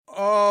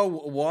Oh,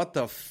 what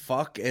the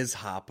fuck is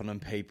happening,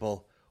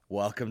 people?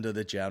 Welcome to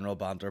the General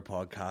Banter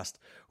Podcast.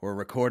 We're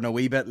recording a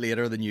wee bit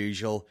later than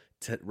usual.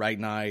 Right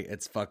now,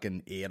 it's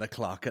fucking 8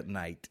 o'clock at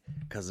night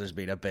because there's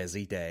been a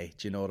busy day.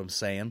 Do you know what I'm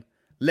saying?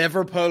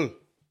 Liverpool!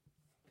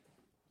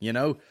 You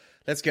know,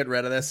 let's get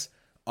rid of this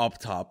up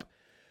top.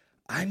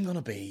 I'm going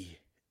to be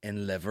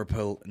in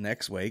Liverpool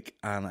next week,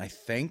 and I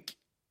think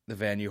the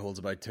venue holds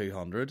about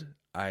 200.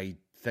 I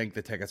think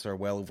the tickets are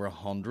well over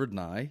 100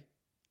 now.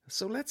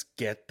 So let's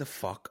get the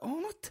fuck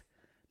on it.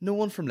 No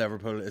one from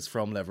Liverpool is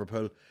from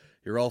Liverpool.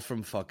 You're all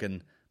from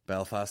fucking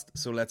Belfast.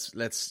 So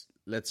let's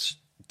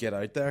get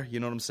out there.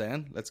 You know what I'm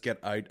saying? Let's get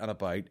out and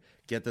about.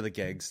 Get to the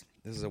gigs.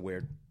 This is a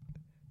weird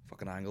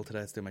fucking angle today.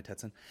 Let's do my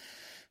tits in.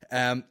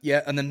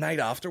 Yeah, and the night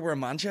after we're in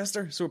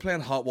Manchester. So we're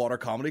playing Hot Water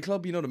Comedy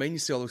Club. You know what I mean? You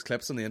see all those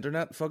clips on the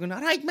internet. Fucking,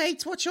 alright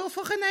mates, what's your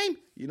fucking name?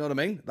 You know what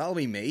I mean? That'll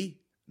be me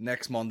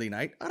next Monday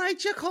night.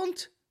 Alright, you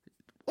cunt.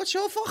 What's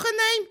your fucking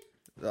name?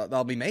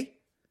 That'll be me.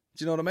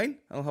 Do you know what I mean?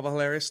 I'll have a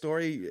hilarious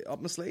story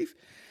up my sleeve.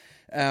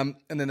 And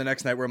then the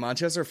next night we're in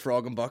Manchester,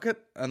 Frog and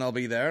Bucket, and I'll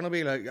be there and I'll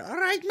be like,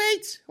 alright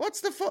mate, what's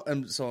the fuck?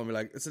 And someone will be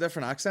like, it's a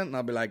different accent, and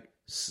I'll be like,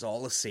 it's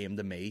all the same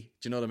to me.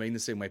 Do you know what I mean? The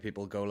same way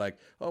people go like,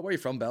 oh, where are you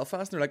from,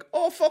 Belfast? And they're like,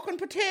 oh, fucking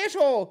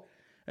potato.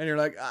 And you're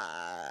like,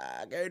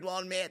 good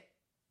one, mate.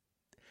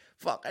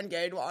 Fucking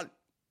good one.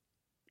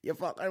 You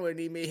fucking wouldn't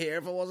need me here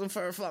if it wasn't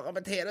for fucking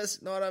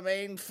potatoes. Know what I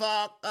mean?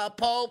 Fuck a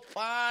pope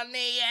on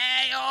the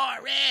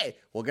ARA.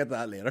 We'll get to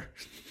that later.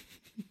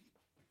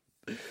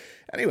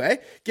 Anyway,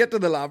 get to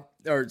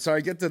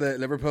the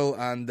Liverpool,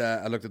 and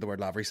I looked at the word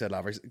Lavery, said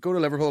Lavery's. Go to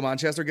Liverpool,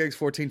 Manchester gigs,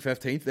 14th,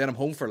 15th. Then I'm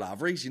home for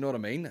Lavery's, you know what I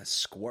mean?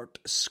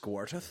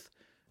 Squirteth.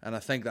 And I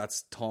think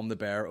that's Tom the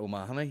Bear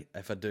O'Mahony,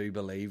 if I do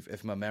believe,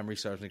 if my memory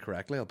serves me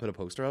correctly. I'll put a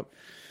poster up.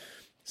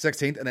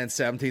 16th, and then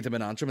 17th I'm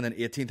in Antrim, and then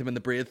 18th I'm in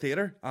the Braid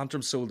Theatre.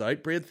 Antrim sold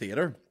out. Braid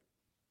Theatre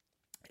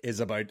is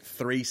about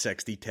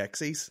 360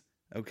 taxis,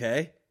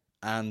 okay?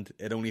 And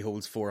it only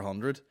holds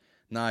 400.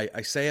 Now,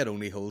 I say it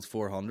only holds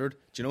 400.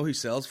 Do you know who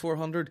sells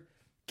 400?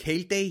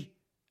 Kilty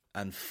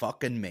and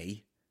fucking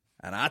me.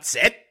 And that's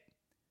it.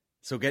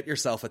 So get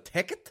yourself a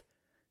ticket,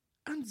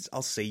 and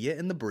I'll see you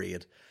in the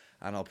Braid.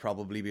 And I'll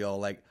probably be all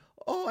like,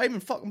 oh, I'm in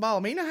fucking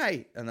Ballymena,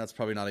 hey. And that's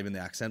probably not even the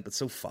accent, but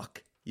so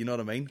fuck. You know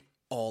what I mean?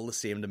 All the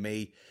same to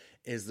me.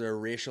 Is there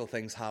racial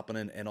things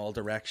happening in all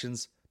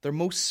directions? There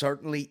most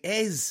certainly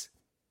is.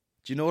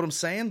 Do you know what I'm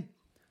saying?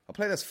 I'll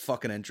play this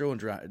fucking intro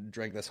and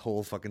drink this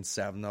whole fucking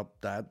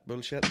 7-Up that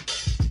bullshit.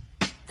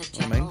 The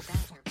General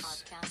Banter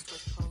Podcast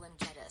with Cole and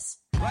Jettis.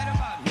 Right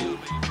about now,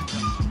 ladies and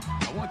gentlemen,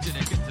 I want you to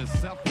get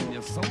yourself and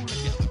your soul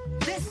together.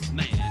 This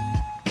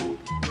man will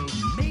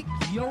make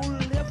your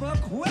liver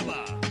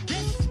quiver.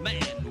 This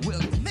man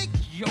will make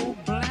your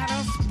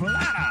bladder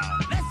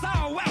splatter. Let's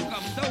all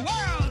welcome the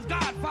world's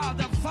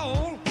godfather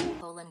soul.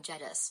 Cole and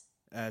Jettis.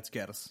 It's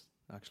Geddes,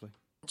 actually.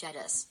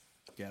 Jettis.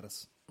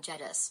 Geddes.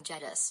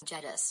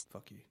 Jettis.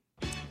 Fuck you.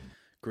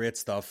 Great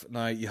stuff.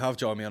 Now, you have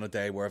joined me on a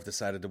day where I've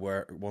decided to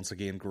wear, once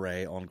again,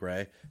 grey on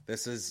grey.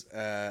 This is,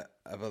 I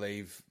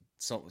believe,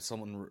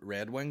 someone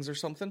Red Wings or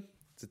something.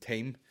 It's a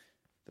team.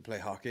 They play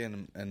hockey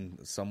in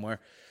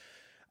somewhere.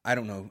 I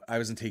don't know. I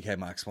was in TK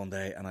Maxx one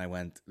day and I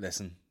went,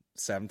 listen,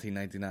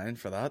 $17.99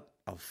 for that?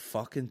 I'll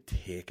fucking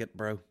take it,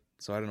 bro.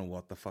 So I don't know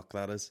what the fuck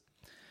that is.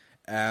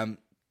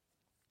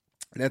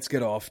 Let's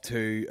get off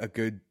to a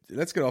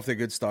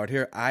good start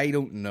here. I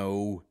don't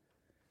know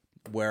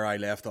where I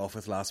left off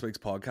with last week's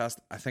podcast.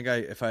 I think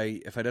if I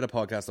did a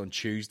podcast on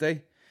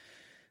Tuesday,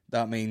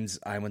 that means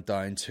I went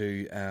down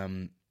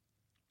to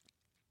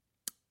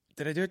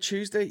did I do it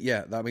Tuesday?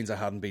 Yeah, that means I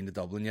hadn't been to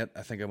Dublin yet.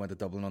 I think I went to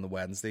Dublin on the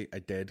Wednesday. I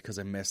did because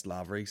I missed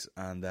Lavery's,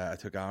 and I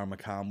took Aaron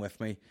McCann with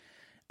me.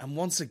 And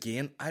once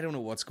again, I don't know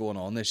what's going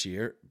on this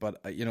year,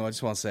 but I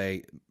just want to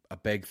say a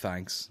big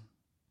thanks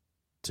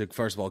to,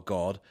 first of all,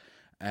 God,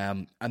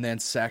 and then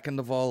second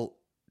of all,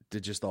 to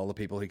just all the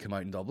people who came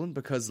out in Dublin,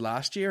 because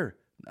last year,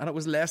 and it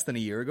was less than a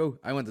year ago,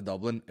 I went to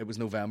Dublin. It was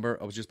November.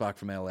 I was just back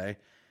from LA.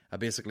 I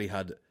basically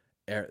had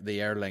the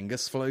Aer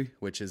Lingus flu,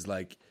 which is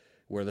like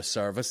where the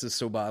service is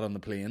so bad on the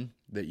plane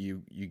that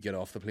you get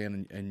off the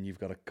plane and you've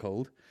got a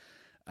cold.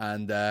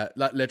 And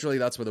literally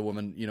that's where the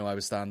woman, I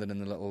was standing in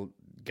the little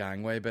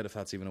gangway bit, if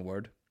that's even a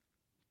word,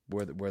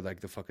 where like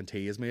the fucking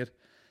tea is made,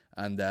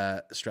 and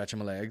stretching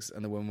my legs.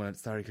 And the woman went,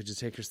 sorry, could you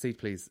take your seat,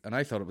 please? And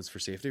I thought it was for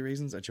safety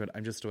reasons. And she went,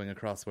 I'm just doing a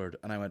crossword.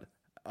 And I went,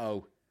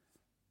 oh,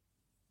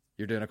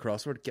 you're doing a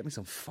crossword? Get me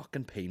some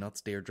fucking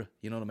peanuts, Deirdre.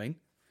 You know what I mean?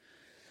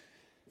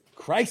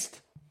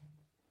 Christ.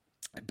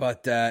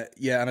 But,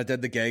 yeah, and I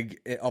did the gig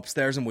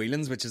upstairs in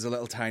Whelan's, which is a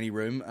little tiny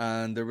room,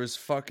 and there was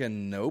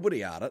fucking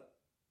nobody at it.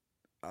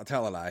 I'll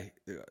tell a lie.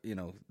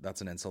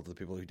 That's an insult to the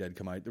people who did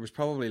come out. There was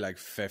probably like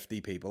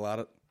 50 people at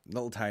it.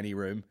 Little tiny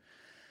room.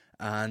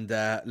 And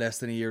less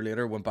than a year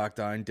later, went back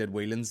down, did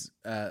Whelan's.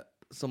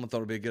 Someone thought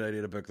it would be a good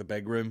idea to book the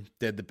big room.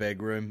 Did the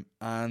big room.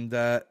 And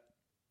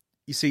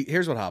you see,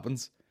 here's what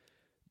happens.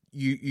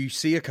 You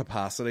see a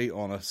capacity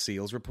on a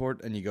sales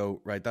report and you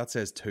go, right, that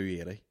says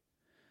 280.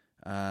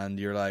 And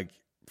you're like,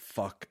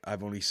 fuck,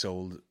 I've only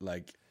sold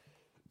like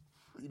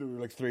you know,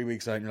 like 3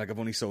 weeks out, and you're like, I've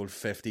only sold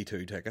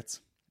 52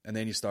 tickets. And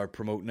then you start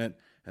promoting it,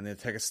 and then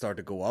the tickets start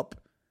to go up.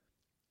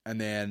 And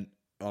then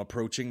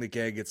approaching the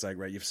gig, it's like,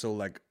 right, you've sold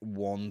like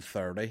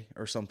 130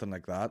 or something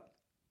like that.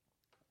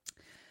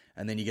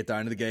 And then you get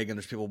down to the gig, and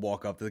there's people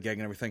walk up to the gig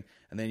and everything,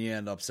 and then you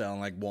end up selling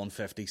like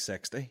 150,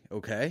 60,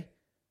 okay?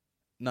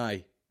 Now,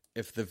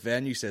 if the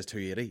venue says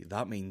 280,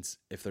 that means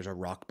if there's a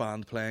rock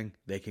band playing,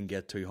 they can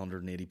get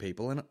 280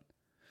 people in it.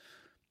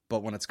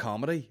 But when it's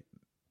comedy,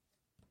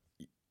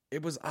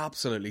 it was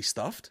absolutely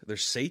stuffed.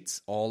 There's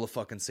seats. All the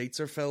fucking seats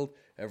are filled.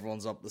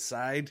 Everyone's up the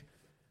side.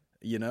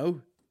 You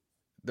know?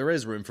 There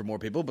is room for more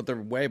people, but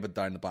they're way but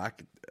down the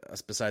back,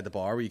 beside the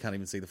bar where you can't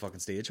even see the fucking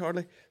stage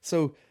hardly.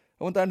 So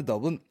I went down to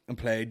Dublin and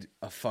played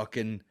a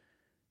fucking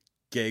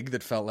gig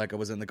that felt like I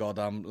was in the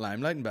goddamn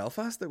limelight in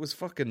Belfast. It was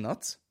fucking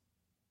nuts.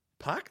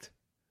 Packed,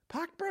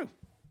 bro.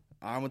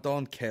 I went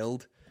on,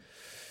 killed.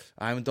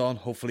 I went on,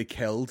 hopefully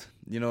killed.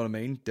 You know what I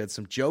mean? Did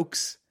some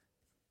jokes.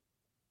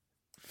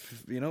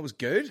 You know, it was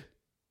good. It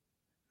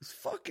was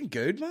fucking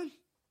good, man.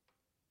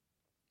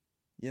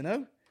 You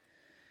know?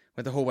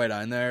 Went the whole way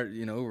down there,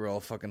 you know, we're all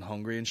fucking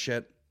hungry and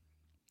shit.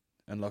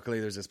 And luckily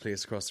there's this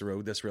place across the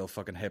road, this real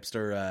fucking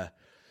hipster,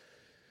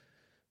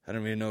 I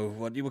don't really know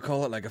what you would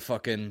call it, like a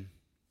fucking...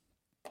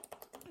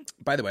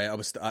 By the way,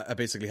 I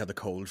basically had the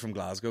cold from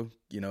Glasgow.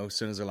 You know, as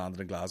soon as I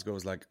landed in Glasgow, I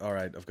was like, all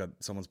right,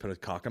 someone's put a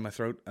cock in my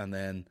throat. And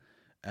then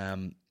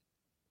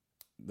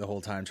the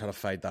whole time trying to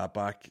fight that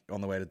back on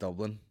the way to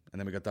Dublin. And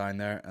then we got down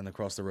there, and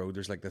across the road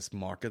there's like this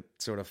market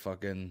sort of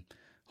fucking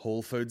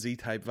Whole Foodsy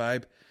type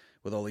vibe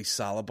with all these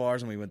salad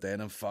bars, and we went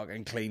in and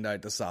fucking cleaned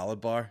out the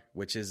salad bar,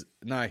 which is...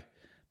 Now,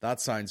 that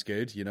sounds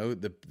good, you know,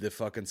 the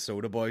fucking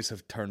Soda Boys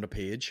have turned a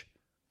page.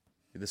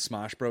 The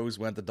Smash Bros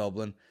went to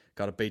Dublin,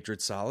 got a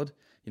beetroot salad,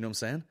 you know what I'm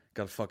saying?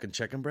 Got a fucking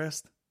chicken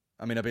breast.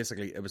 I mean,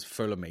 it was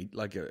full of meat,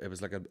 like it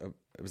was like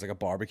a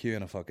barbecue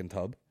in a fucking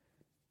tub,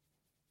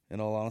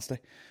 in all honesty.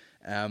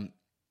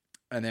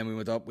 And then we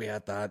went up, we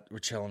had that, we're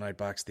chilling out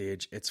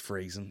backstage, it's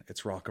freezing,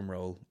 it's rock and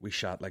roll, we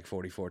shot like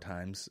 44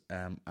 times,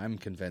 I'm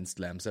convinced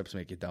Lemsips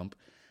make you dump,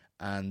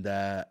 and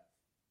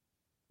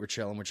we're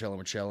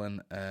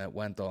chilling,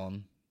 went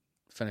on,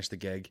 finished the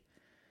gig,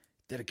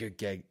 did a good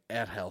gig,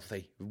 ate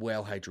healthy,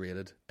 well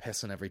hydrated,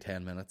 pissing every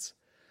 10 minutes,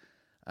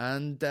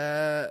 and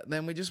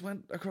then we just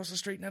went across the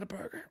street and had a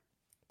burger.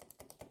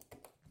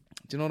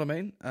 Do you know what I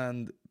mean?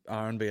 And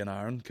Aaron being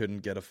Aaron, couldn't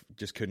get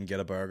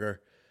a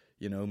burger.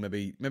 You know,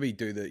 maybe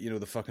do the, you know,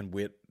 the fucking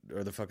weight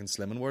or the fucking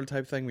Slimming World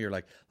type thing where you're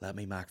like, let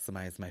me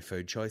maximise my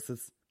food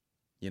choices.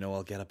 You know,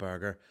 I'll get a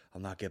burger,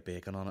 I'll not get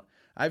bacon on it.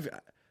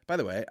 By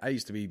the way, I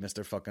used to be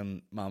Mr.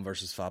 fucking Man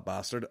versus Fat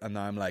Bastard, and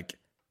now I'm like,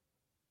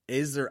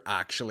 is there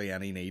actually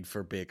any need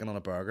for bacon on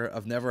a burger?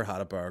 I've never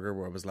had a burger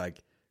where I was like,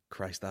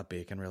 Christ, that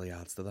bacon really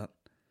adds to that.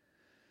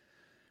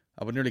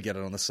 I would nearly get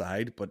it on the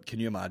side, but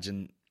can you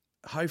imagine...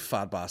 How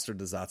fat bastard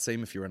does that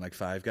seem if you were in like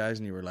Five Guys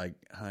and you were like,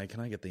 hi,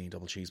 can I get the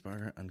double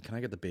cheeseburger and can I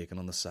get the bacon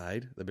on the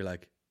side? They'd be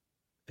like,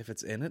 if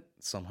it's in it,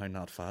 somehow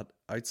not fat.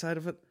 Outside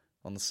of it,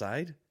 on the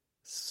side,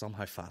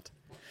 somehow fat.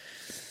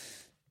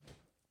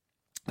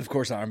 Of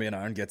course, Army and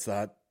Aaron gets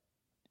that.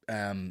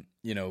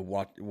 You know,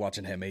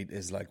 watching him eat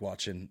is like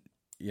watching,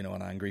 you know,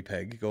 an angry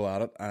pig go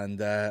at it.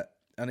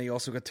 And he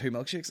also got 2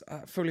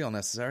 milkshakes, fully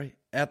unnecessary.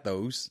 Ate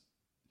those.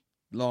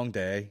 Long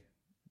day.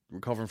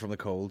 Recovering from the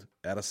cold,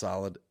 ate a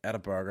salad, ate a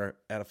burger,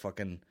 ate a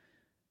fucking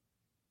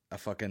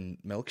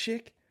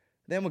milkshake.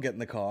 Then we'll get in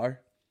the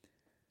car,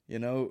 you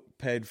know,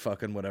 paid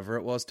fucking whatever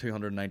it was,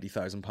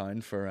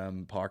 £290,000 for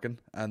parking.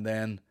 And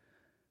then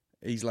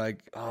he's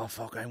like, oh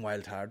fuck, I'm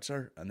wild tired,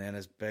 sir. And then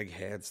his big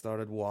head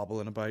started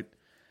wobbling about,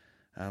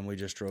 and we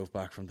just drove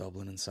back from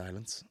Dublin in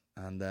silence.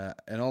 And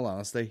in all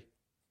honesty,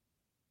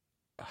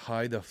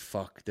 how the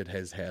fuck did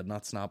his head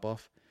not snap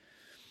off?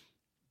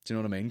 Do you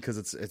know what I mean? Because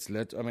it's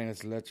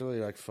literally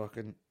like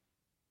fucking...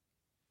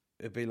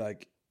 It'd be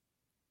like...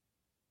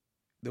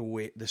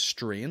 The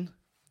strain.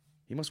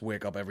 He must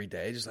wake up every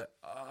day just like,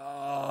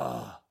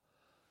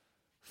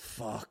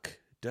 fuck.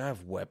 Do I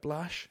have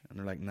whiplash? And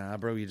they're like, nah,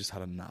 bro, you just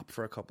had a nap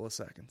for a couple of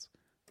seconds.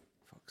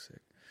 Fuck's sake.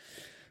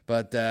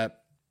 But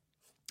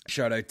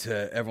shout out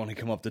to everyone who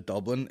came up to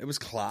Dublin. It was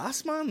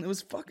class, man. It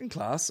was fucking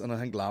class. And I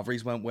think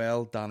Lavery's went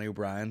well. Danny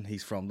O'Brien,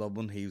 he's from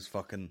Dublin. He was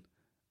fucking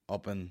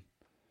up in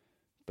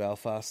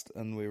Belfast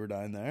and we were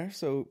down there,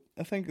 so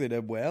I think they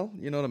did well,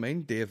 you know what I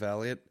mean? Dave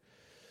Elliott,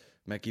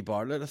 Mickey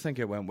Bartlett, I think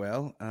it went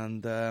well,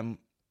 and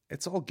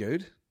it's all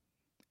good.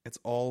 It's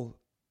all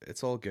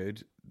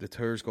good. The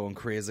tour's going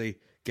crazy,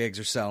 gigs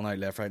are selling out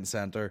left, right and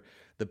centre.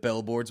 The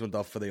billboards went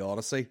up for the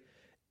Odyssey.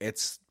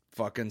 It's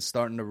fucking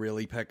starting to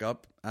really pick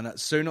up, and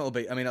soon it'll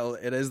be, I mean,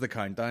 it is the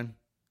countdown.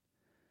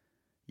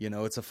 You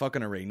know, it's a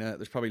fucking arena.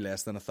 There's probably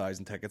less than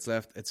 1,000 tickets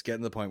left. It's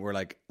getting to the point where,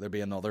 like, there'll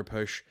be another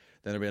push,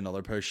 then there'll be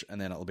another push, and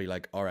then it'll be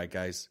like, all right,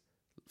 guys,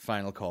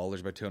 final call.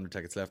 There's about 200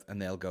 tickets left,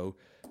 and they'll go.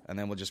 And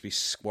then we'll just be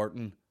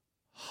squirting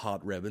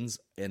hot ribbons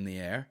in the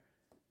air.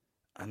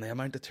 And the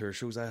amount of tour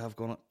shows I have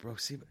going on. Bro,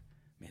 see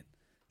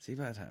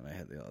by the time I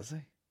hit the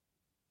Odyssey.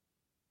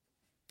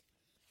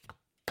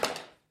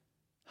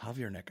 Have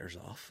your knickers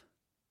off.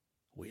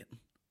 waiting.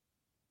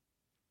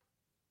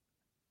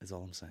 Is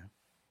all I'm saying.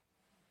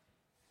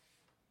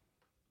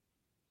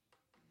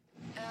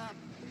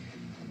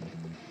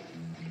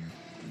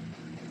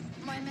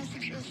 My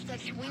message is that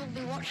we'll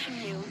be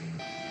watching you.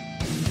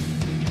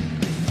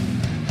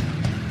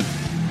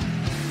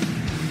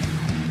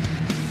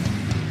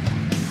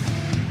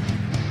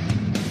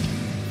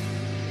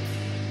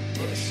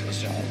 This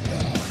is all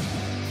wrong.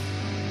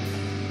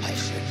 I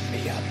shouldn't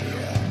be up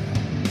here.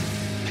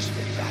 I should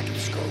be back in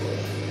school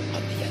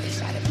on the other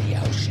side of the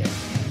ocean.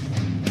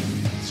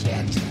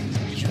 Yet,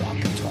 you walk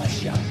into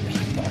us young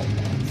people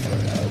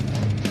through.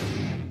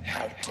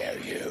 How dare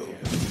you?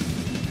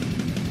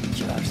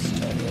 You have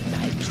stolen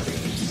my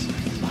dreams,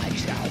 my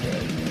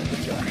childhood,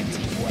 with your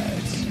empty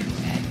words.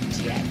 And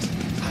yet,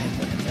 I'm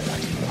one of the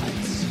lucky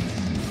ones.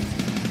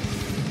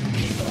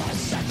 People are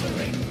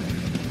suffering.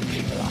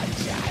 People are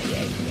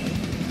dying.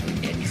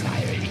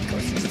 Entire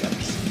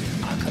ecosystems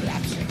are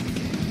collapsing.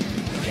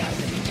 We are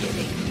the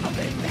beginning of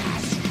a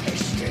mass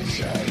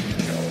extinction.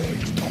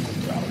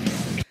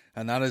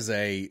 And that is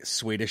a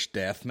Swedish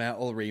death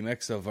metal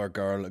remix of our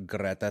girl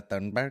Greta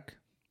Thunberg.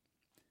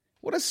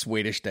 What is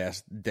Swedish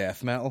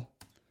death metal?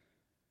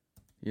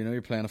 You know,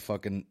 you're playing a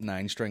fucking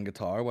 9-string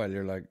guitar while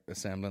you're like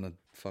assembling a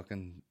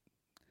fucking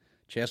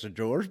chest of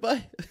drawers,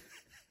 by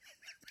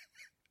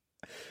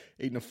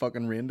eating a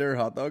fucking reindeer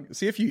hot dog.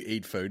 See, if you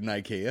eat food in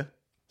IKEA,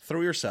 throw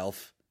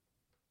yourself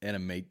in a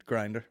meat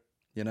grinder,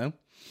 you know?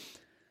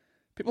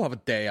 People have a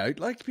day out.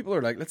 Like, people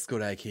are like, let's go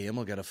to IKEA and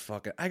we'll get a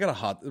fucking... There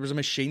was a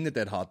machine that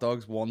did hot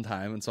dogs one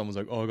time and someone was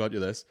like, oh, I got you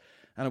this.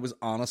 And it was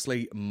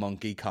honestly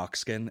monkey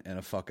cockskin in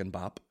a fucking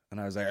bap.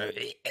 And I was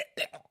like...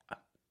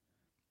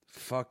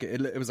 Fuck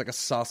it. It was like a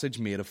sausage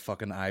made of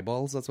fucking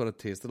eyeballs. That's what it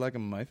tasted like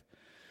in my mouth.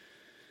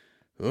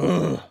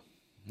 Ugh.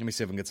 Let me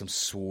see if I can get some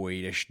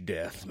Swedish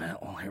death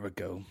metal. Here we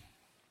go.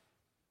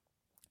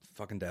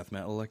 Fucking death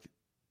metal, like.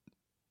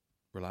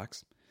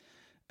 Relax.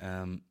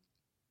 Hang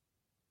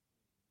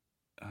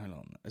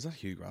on. Is that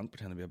Hugh Grant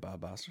pretending to be a bad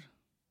bastard?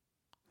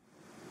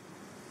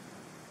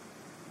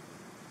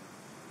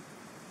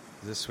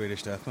 Is this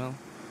Swedish death metal?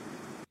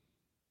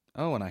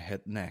 Oh, and I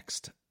hit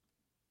next.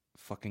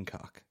 Fucking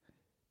cock.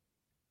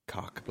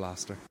 Cock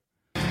blaster.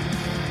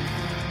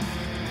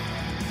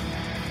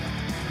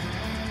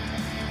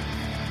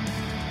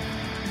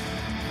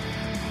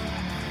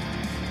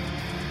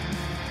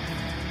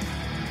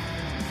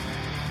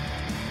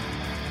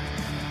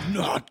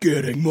 Not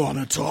getting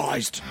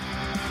monetized.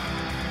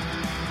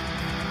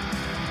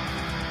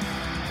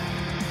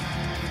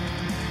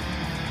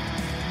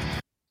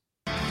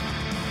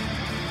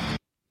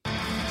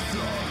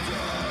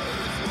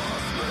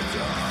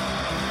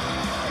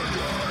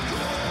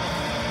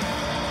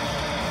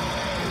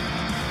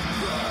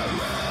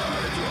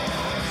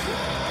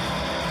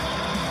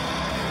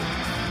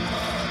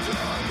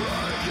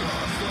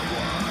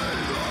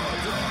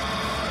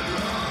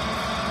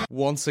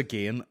 Once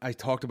again, I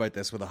talked about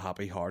this with a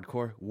happy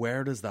hardcore.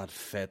 Where does that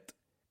fit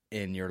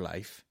in your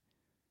life?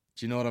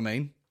 Do you know what I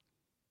mean?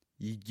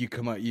 You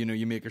come out, you know,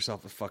 you make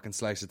yourself a fucking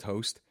slice of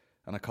toast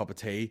and a cup of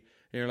tea.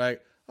 And you're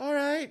like, all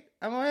right,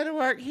 I'm away to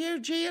work. Here,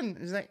 Gene.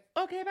 He's like,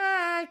 okay,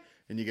 bye.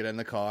 And you get in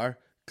the car,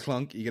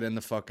 clunk, you get in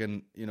the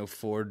fucking, you know,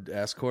 Ford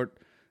Escort.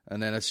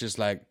 And then it's just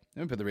like,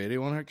 let me put the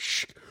radio on.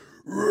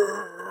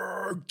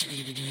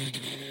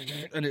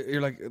 And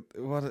you're like,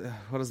 what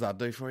does that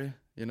do for you?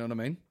 You know what I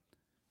mean?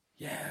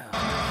 Yeah.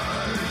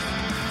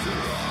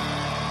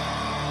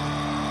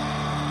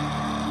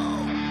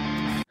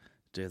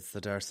 Just the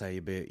dare say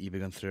you be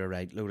going through a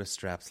right load of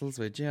strepsils,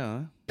 would you?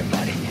 Huh? The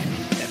money,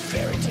 the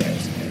fairy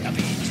tales of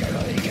the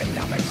eternal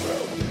economic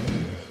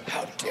growth.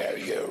 How dare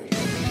you?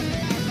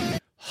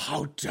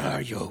 How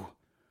dare you?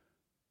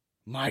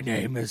 My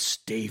name is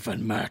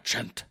Stephen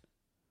Merchant.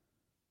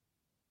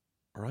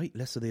 All right,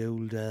 less of the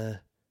old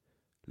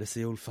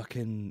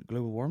fucking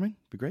global warming.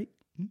 Be great.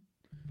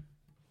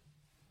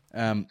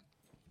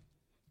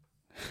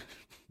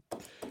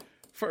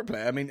 Fair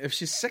play. I mean, if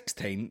she's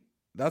 16,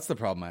 that's the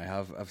problem I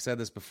have. I've said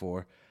this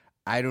before.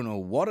 I don't know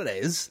what it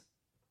is.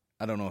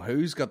 I don't know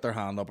who's got their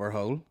hand up her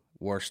hole.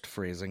 Worst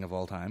phrasing of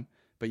all time.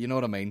 But you know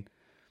what I mean.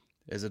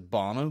 Is it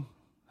Bono?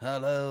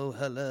 Hello,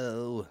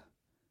 hello.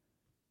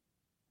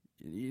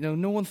 You know,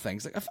 no one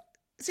thinks. Like, if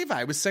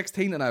I was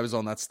 16 and I was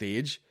on that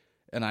stage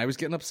and I was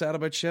getting upset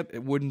about shit,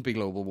 it wouldn't be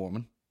global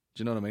warming.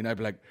 Do you know what I mean? I'd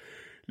be like,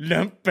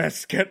 Limp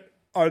Bizkit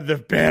are the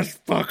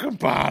best fucking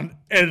band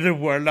in the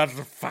world. That's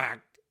a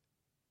fact.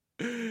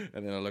 And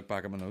then I look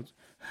back at my notes.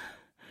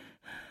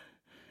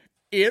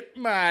 8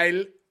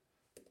 Mile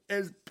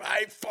is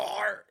by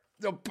far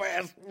the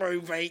best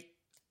movie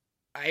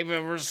I've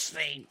ever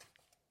seen.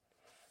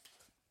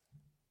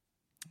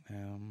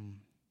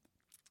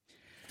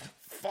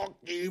 Fuck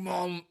you,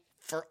 Mum,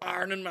 for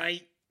ironing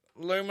my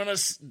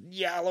luminous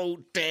yellow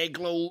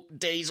Dayglow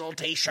diesel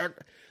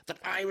t-shirt that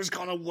I was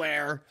gonna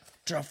wear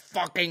to a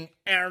fucking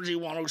Energy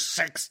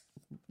 106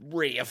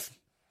 rave.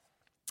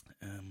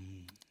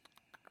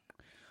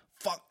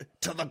 Fuck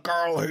to the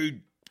girl who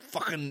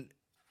fucking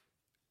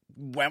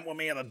went with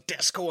me at a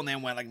disco and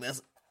then went like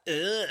this.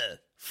 Ugh.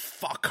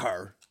 Fuck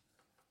her.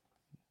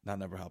 That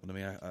never happened to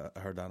me. I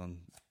heard that on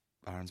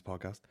Aaron's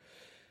podcast.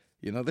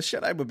 You know, the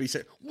shit I would be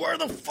saying, where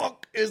the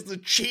fuck is the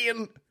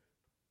chain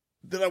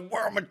that I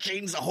wear on my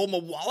jeans at home, a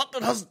wallet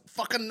that has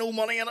fucking no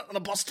money in it and a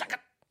bus ticket?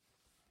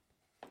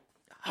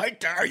 How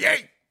dare you?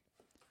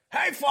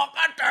 How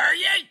fucking dare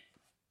you?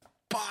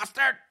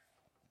 Bastard.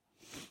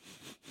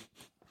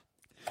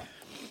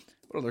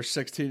 What other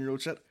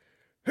 16-year-old shit?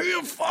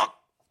 Who the fuck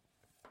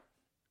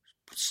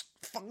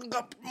fucking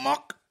got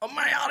muck on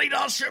my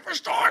Adidas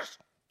Superstores?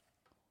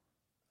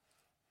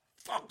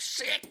 Fuck's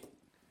sake.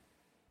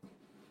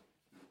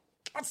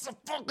 That's the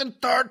fucking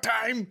third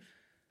time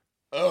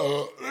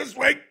this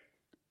week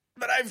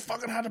that I've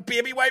fucking had a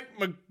baby wipe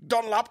my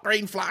Dunlop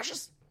green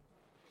flashes.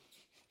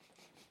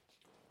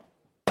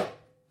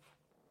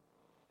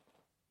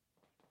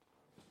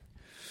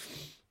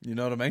 You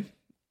know what I mean?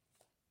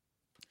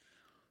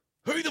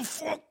 Who the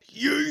fuck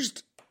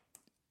used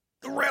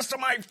the rest of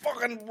my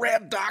fucking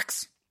red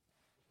docs?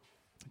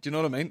 Do you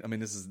know what I mean? I mean,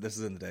 this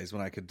is in the days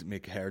when I could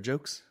make hair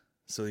jokes.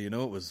 So, you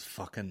know, it was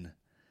fucking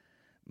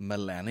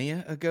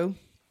millennia ago.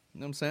 You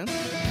know what I'm saying? For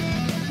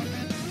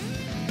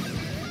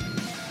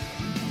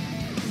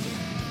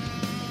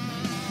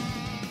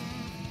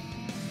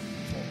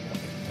more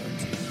than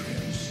 13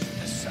 years,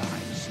 the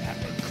signs have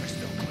been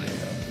crystal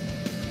clear.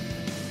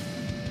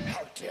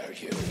 How dare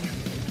you?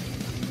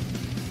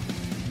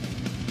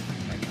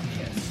 I come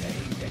here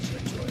saying that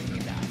you're doing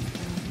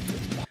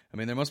enough. I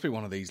mean, there must be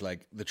one of these,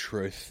 like, the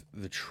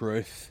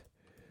truth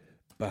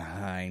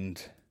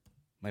behind,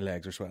 my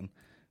legs are sweating,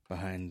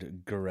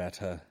 behind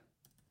Greta.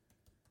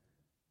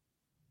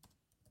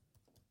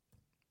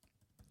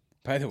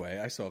 By the way,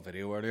 I saw a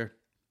video earlier,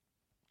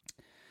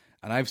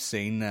 and I've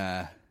seen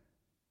a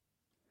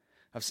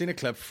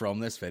clip from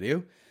this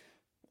video,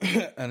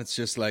 and it's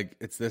just like,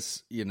 it's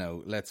this, you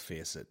know, let's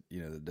face it,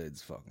 you know, the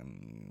dude's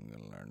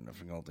fucking learning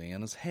difficulty,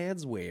 and his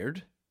head's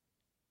weird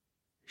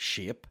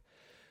shape,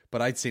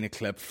 but I'd seen a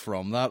clip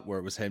from that where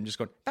it was him just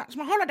going, that's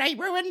my holiday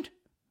ruined!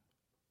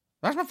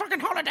 That's my fucking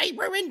holiday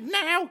ruined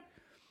now!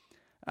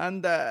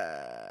 And,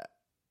 let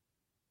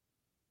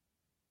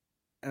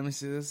me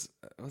see this,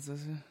 what's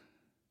this here?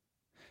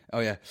 Oh,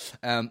 yeah.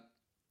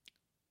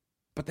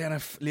 But then I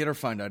later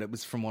found out it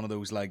was from one of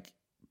those, like,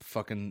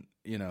 fucking,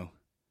 you know,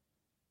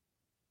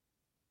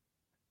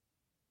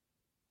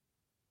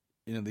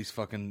 these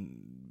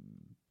fucking,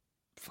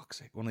 fuck's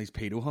sake, one of these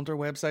pedo hunter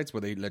websites where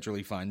they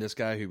literally find this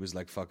guy who was,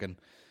 like, fucking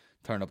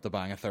turned up to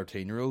bang a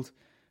 13-year-old.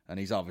 And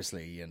he's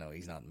obviously, you know,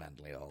 he's not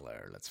mentally all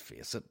there. Let's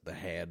face it. The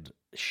head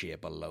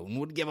shape alone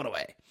would give it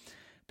away.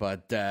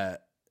 But,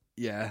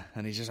 yeah.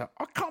 And he's just like,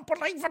 I can't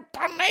believe I've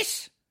done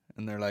this.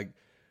 And they're like,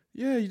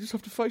 yeah, you just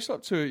have to face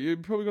up to it. You're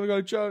probably going to go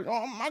to jail.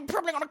 Oh, I'm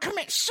probably going to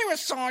commit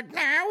suicide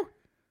now.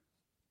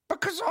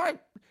 Because I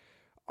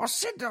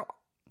said that.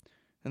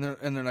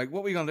 And they're like,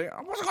 what were you going to do?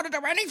 I wasn't going to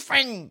do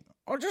anything.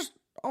 I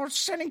was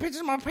sending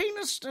pictures of my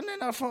penis. And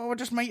then I thought I would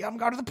just meet up and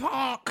go to the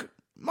park.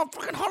 My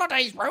fucking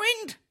holiday's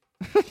ruined.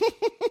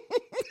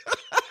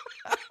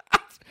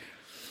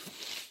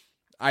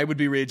 I would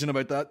be raging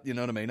about that. You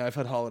know what I mean? I've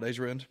had holidays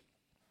ruined.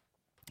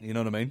 You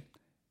know what I mean?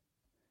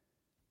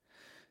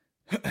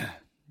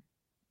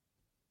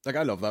 Like,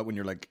 I love that when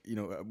you're like, you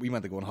know, we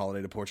went to go on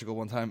holiday to Portugal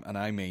one time, and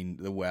I mean,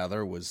 the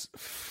weather was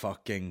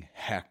fucking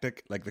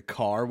hectic. Like, the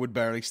car would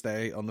barely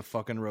stay on the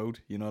fucking road,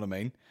 you know what I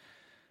mean?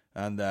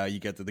 And you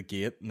get to the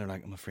gate, and they're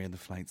like, I'm afraid the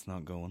flight's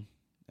not going.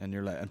 And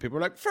you're like, and people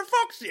are like, for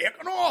fuck's sake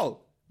and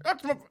all!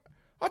 That's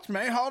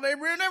my holiday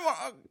ruining.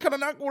 Can I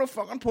not go to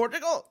fucking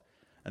Portugal?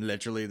 And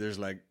literally, there's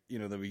like, you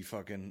know, the wee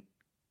fucking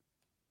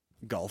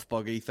golf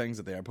buggy things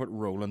at the airport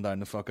rolling down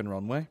the fucking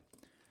runway.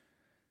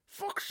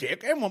 Fuck's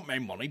sake, I want my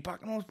money back.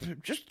 And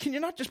can you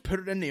not just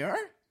put it in the air?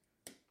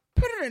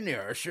 Put it in the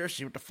air, sure,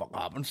 see what the fuck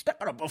happens. Stick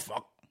it up a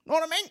fuck. Know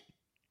what I mean?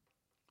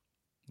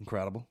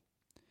 Incredible.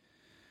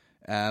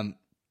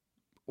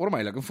 What am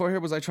I looking for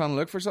here? Was I trying to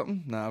look for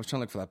something? No, I was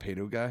trying to look for that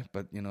pedo guy,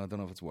 but, you know, I don't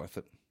know if it's worth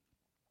it.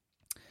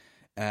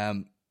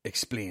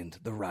 Explained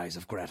the rise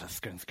of Greta.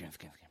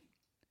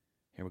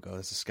 Here we go.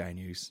 This is Sky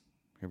News.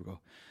 Here we go.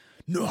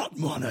 Not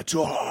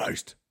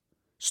monetized.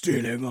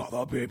 Stealing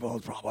other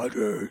people's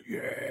property.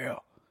 Yeah.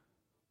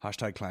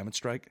 Hashtag climate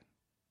strike.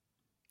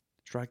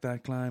 Strike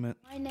that climate.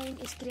 My name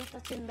is Greta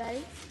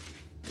Thunberg.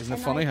 Isn't it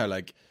funny how,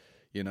 like,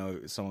 you know,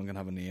 someone can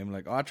have a name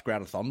like, oh, it's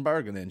Greta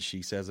Thunberg, and then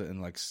she says it in,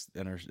 like,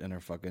 in her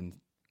fucking,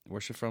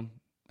 where's she from?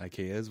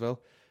 IKEA as well.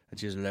 And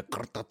she's like,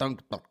 Greta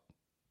Thunberg.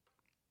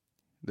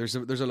 There's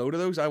a load of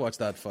those. I watched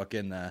that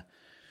fucking,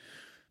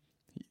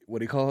 what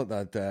do you call it?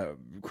 That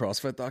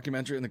CrossFit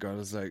documentary, and the girl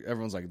is like,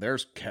 everyone's like,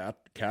 there's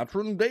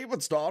Catherine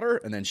David's daughter,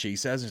 and then she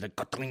says, it's like,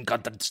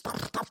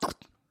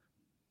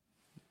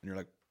 and you're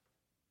like,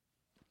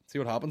 see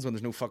what happens when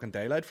there's no fucking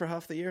daylight for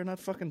half the year in that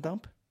fucking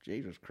dump?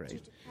 Jesus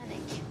Christ.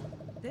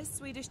 This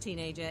Swedish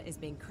teenager is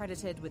being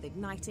credited with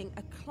igniting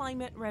a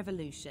climate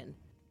revolution.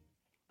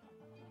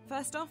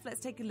 First off,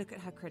 let's take a look at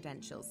her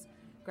credentials.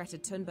 Greta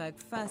Thunberg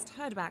first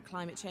heard about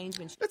climate change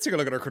when she... Let's take a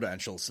look at her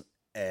credentials.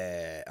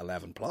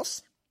 11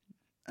 plus,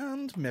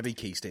 and maybe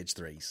key stage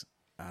 3s.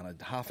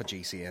 and half a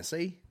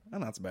GCSE,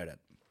 and that's about it.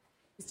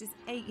 She was just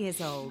 8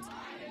 years old.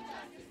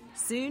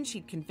 Soon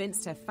she'd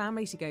convinced her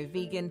family to go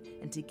vegan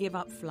and to give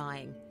up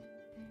flying.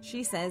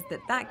 She says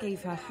that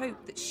gave her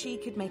hope that she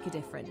could make a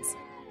difference.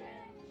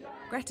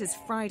 Greta's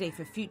Friday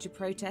for Future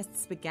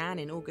protests began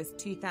in August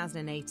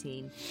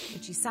 2018,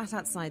 and she sat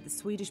outside the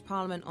Swedish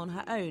Parliament on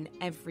her own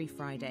every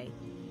Friday.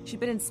 She'd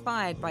been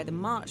inspired by the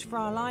March for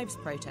Our Lives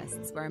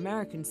protests, where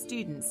American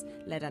students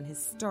led an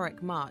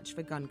historic march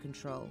for gun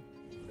control.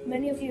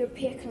 Many of you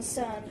appear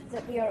concerned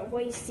that we are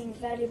wasting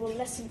valuable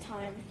lesson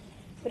time,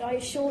 but I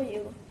assure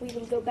you we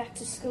will go back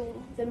to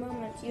school the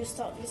moment you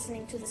start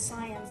listening to the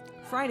science.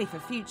 Friday for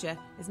Future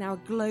is now a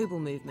global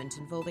movement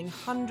involving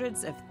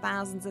hundreds of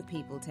thousands of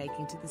people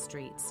taking to the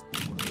streets.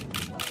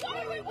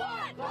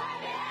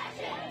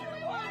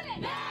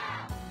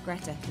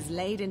 Greta has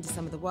laid into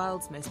some of the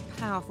world's most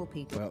powerful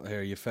people. Well,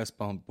 here you fist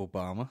bump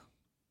Obama.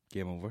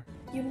 Game over.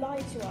 You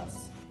lied to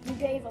us. You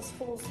gave us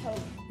false hope.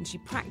 And she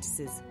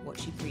practices what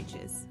she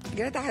preaches.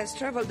 Greta has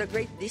travelled a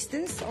great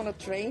distance on a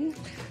train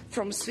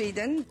from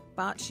Sweden.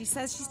 But she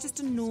says she's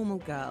just a normal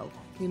girl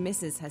who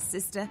misses her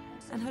sister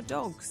and her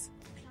dogs.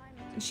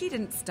 And she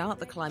didn't start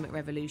the climate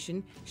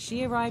revolution.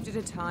 She arrived at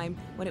a time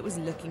when it was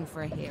looking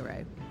for a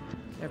hero.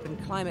 There have been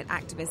climate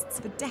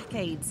activists for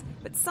decades,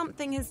 but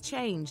something has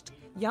changed.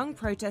 Young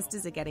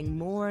protesters are getting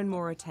more and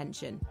more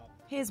attention.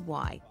 Here's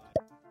why.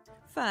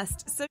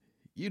 First,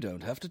 You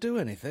don't have to do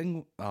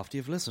anything after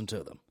you've listened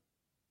to them.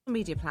 social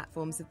media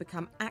platforms have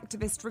become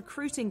activist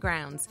recruiting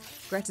grounds.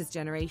 Greta's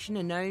generation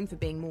are known for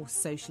being more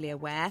socially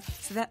aware,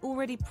 so they're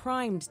already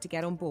primed to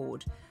get on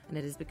board. And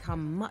it has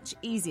become much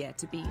easier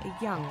to be a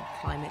young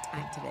climate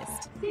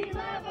activist. Sea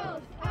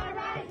levels are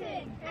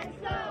rising, and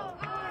so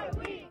are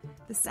we.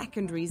 The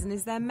second reason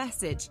is their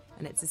message,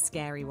 and it's a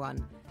scary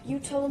one. You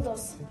told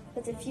us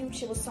that the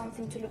future was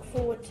something to look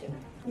forward to.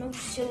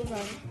 Most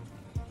children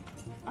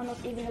are not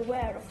even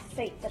aware of the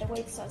fate that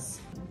awaits us.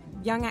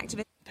 Young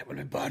activists They will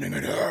be burning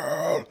in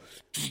hell.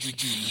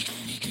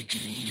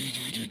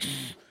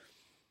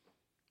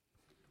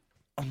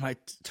 On my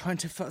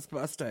 21st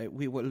birthday,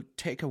 we will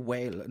take a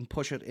whale and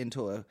push it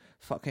into a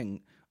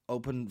fucking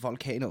open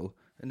volcano,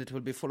 and it will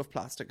be full of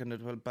plastic and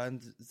it will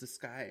burn the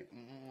sky.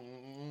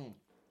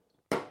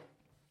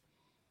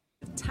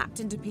 tapped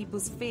into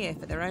people's fear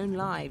for their own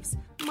lives,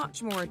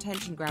 much more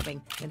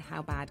attention-grabbing than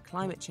how bad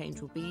climate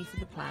change will be for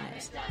the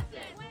planet.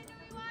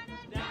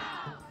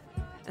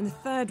 And the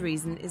third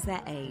reason is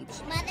their age.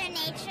 Mother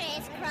Nature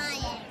is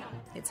crying.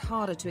 It's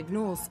harder to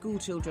ignore school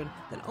children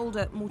than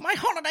older, more My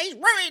holiday's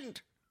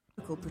ruined!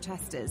 typical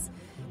protesters.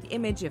 The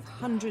image of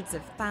hundreds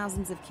of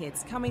thousands of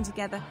kids coming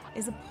together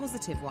is a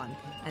positive one,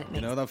 and it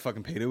makes That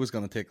fucking Peter was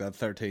going to take that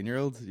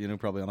 13-year-old,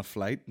 probably on a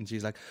flight, and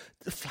she's like,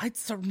 the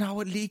flights are now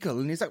illegal,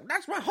 and he's like,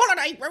 that's my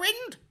holiday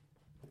ruined!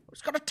 I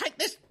was going to take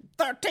this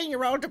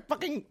 13-year-old to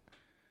fucking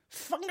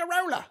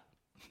Fungarola.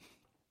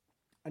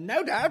 And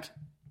no doubt,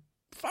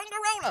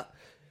 Fungarola.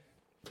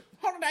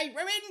 Holiday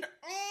ruined!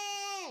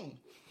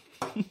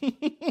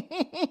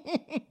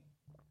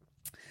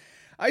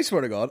 I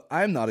swear to God,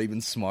 I'm not even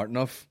smart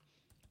enough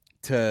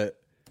to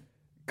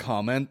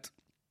comment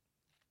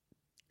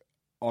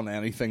on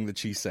anything that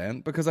she's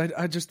saying, because I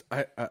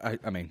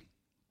mean,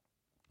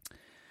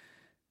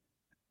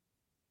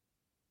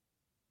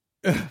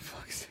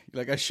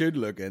 like, I should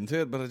look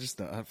into it, but I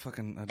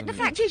don't The know.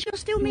 fact is, you're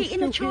still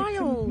meeting a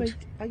child. Meet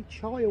a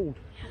child.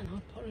 And I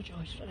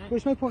apologise for that.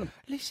 There's no point.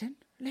 Listen,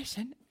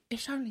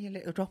 it's only a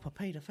little drop of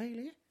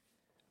paedophilia.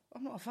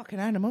 I'm not a fucking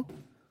animal.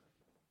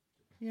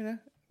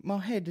 My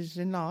head is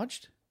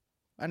enlarged.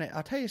 And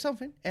I'll tell you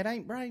something, it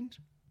ain't brains.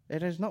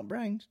 It is not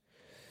brains.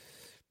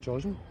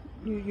 Jason,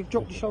 you've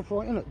dropped yourself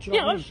right in it. Do you know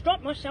Yeah, what I I've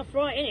dropped myself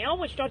right in it. I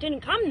wished I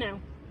didn't come now.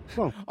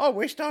 mean? I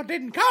wished I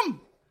didn't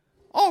come.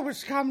 I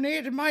was coming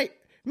here to meet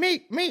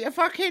a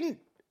fucking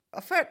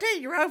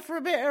 13-year-old for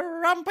a bit of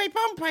rumpy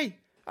pumpy.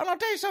 And I'll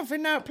tell you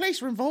something now,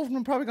 police were involved and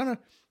I'm probably going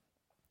to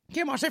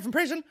get myself in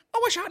prison. I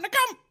wish I hadn't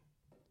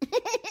have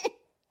come.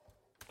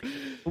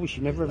 I wish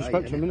you never ever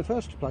spoke to him in the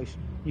first place.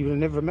 You would have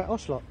never met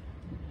us lot.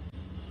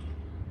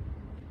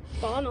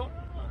 But I'm not.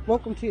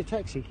 Welcome to your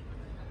taxi.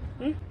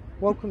 Hmm?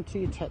 Welcome to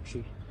your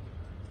taxi.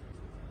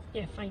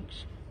 Yeah,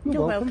 thanks.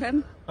 You're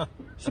welcome.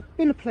 It's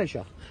been a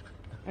pleasure.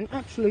 An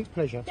absolute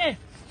pleasure. Yeah.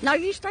 No,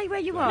 you stay where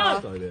you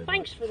are. No,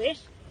 thanks for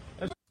this.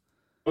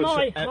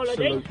 My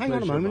holiday. Hang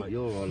on a moment.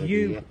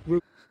 You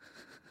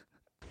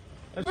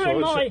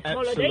Ruin my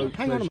holiday.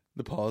 hang on a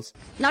The pause.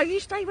 No, you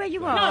stay where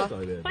you are.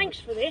 No, thanks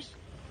for this.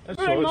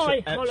 Ruin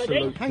my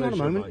holiday. hang on a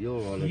moment.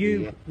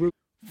 You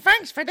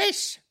Thanks for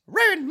this.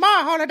 Ruined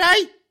my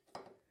holiday.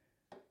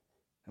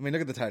 I mean,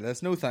 look at the title.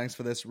 There's no thanks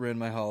for this. Ruined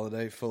my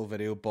holiday. Full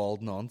video.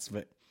 Bald nonce.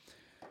 But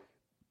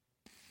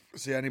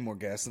see, any more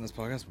guests in this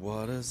podcast?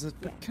 What does it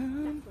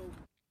become?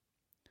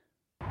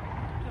 To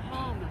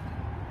harm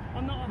her.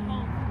 I'm not a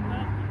harmful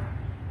person.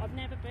 I've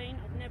never been.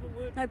 I've never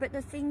would. No, but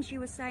the things you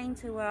were saying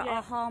to her Yeah.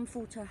 are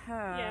harmful to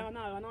her. Yeah, I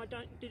know, and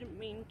I didn't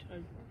mean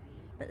to.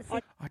 But the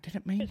thing, I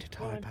didn't mean to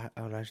type out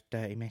all those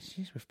dirty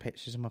messages with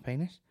pictures of my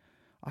penis.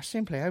 I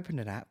simply opened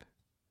an app,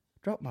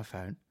 dropped my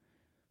phone,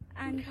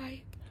 And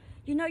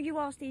you know, you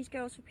asked these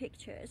girls for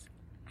pictures.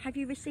 Have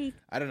you received?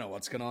 I don't know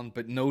what's going on,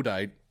 but no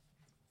doubt,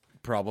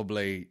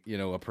 probably, you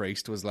know, a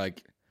priest was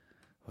like,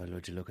 well,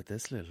 would you look at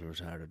this little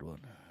retarded one?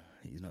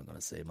 He's not going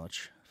to say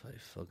much if I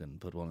fucking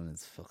put one in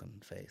his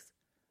fucking face.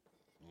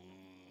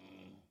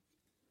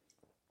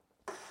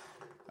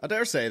 I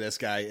dare say this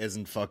guy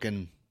isn't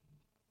fucking,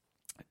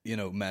 you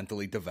know,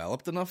 mentally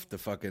developed enough to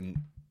fucking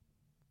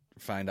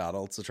find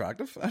adults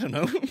attractive. I don't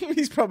know.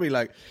 He's probably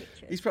like,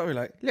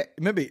 yeah,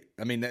 maybe,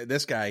 I mean,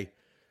 this guy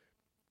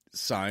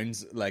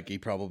sounds like he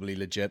probably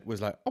legit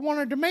was like, I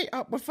wanted to meet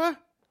up with her,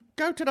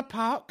 go to the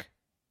park,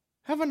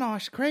 have an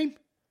ice cream,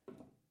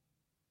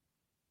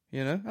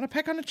 you know, and a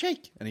peck on the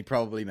cheek. And he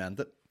probably meant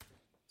it.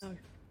 No.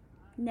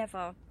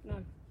 Never.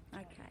 No.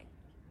 Okay.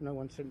 No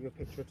one sent you a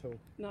picture at all?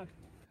 No.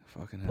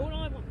 Fucking hell. All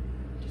I want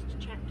is just to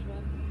chat to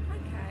her.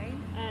 Okay.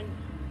 And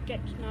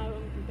get to know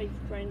them and be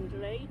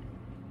friendly.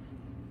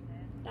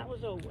 That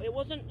was all. It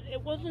wasn't,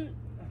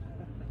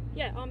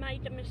 yeah, I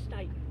made a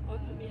mistake. I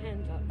put my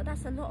hands up. But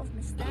that's a lot of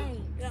mistakes.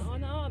 Yeah, I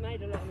know I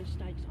made a lot of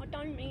mistakes. I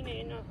don't mean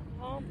it in a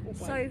harmful way.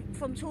 So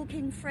from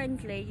talking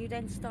friendly, you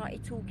then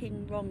started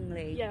talking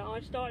wrongly. Yeah,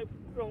 I started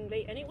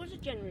wrongly, and it was a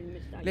genuine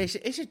mistake.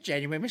 Listen, it's a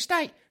genuine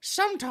mistake.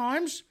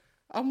 Sometimes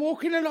I'm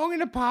walking along in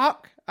the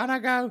park and I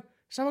go,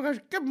 someone goes,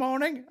 good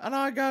morning, and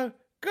I go,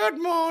 good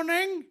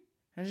morning.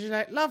 And she's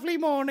like, lovely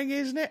morning,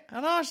 isn't it?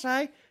 And I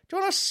say, do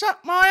you want to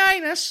suck my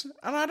anus?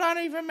 And I don't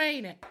even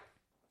mean it.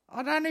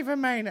 I don't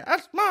even mean it.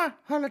 That's my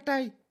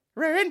holiday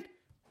ruined.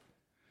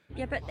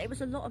 Yeah, but there was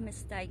a lot of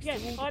mistakes.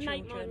 Yes, to all I the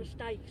make my children.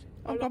 mistakes.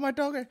 I've got my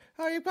dog.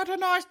 Oh, you've got a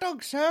nice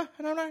dog, sir.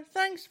 And I'm like,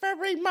 thanks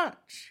very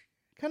much.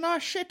 Can I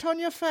shit on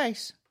your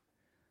face?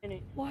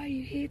 Why are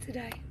you here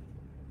today?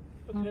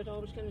 Because I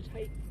was going to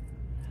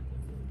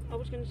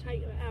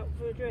take her out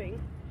for a drink.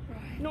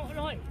 Right. Not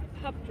like a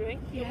pub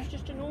drink. Yeah. It was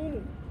just a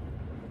normal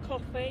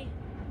coffee,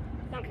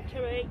 something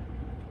to eat,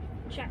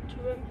 chat to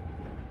them,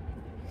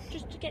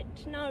 just to get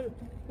to know.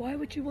 Why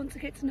would you want to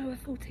get to know a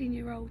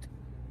 14-year-old?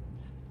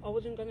 I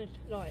wasn't going to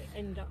like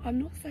end up. I'm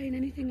not saying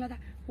anything like that.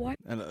 Why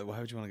And why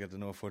would you want to get to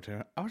know a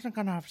 14-year-old? I wasn't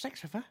going to have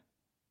sex with her.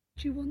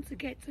 would you want to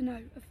get to know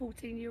a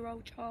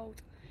 14-year-old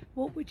child?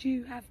 What would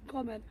you have in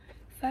common?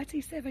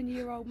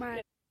 37-year-old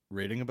man.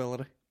 Reading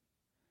ability.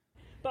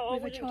 But I with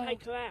a wouldn't child.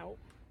 take her out.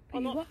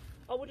 Are you what?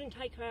 I wouldn't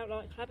take her out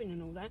like clubbing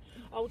and all that.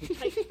 I would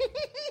take. Do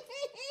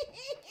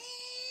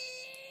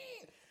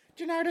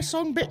you know the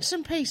song Bits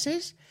and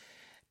Pieces?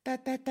 Da,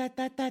 da, da,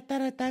 da, da, da,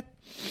 da, da.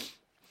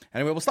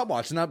 Anyway, we'll stop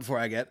watching that before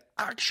I get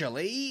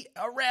actually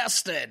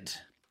arrested.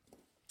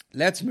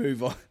 Let's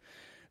move on.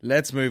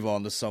 Let's move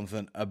on to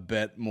something a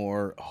bit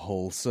more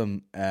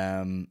wholesome.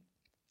 Now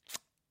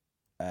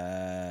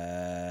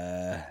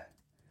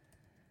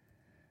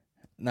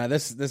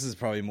this is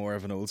probably more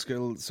of an old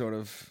school sort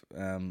of.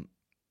 Let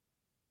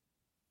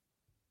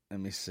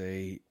me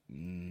see.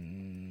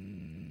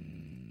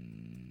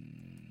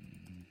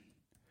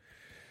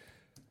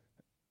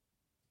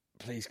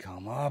 Please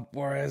come up.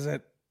 Where is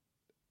it?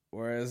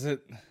 Where is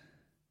it?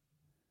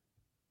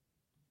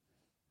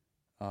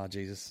 Oh,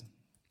 Jesus.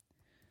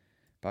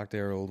 Back to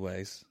our old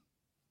ways.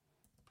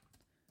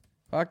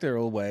 Back to our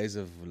old ways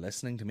of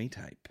listening to me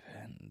type.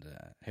 And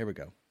here we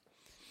go.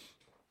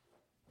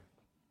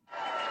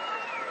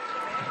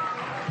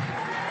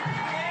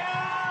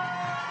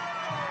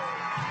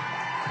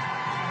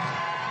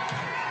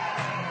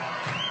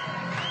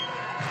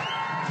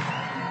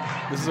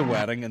 This is a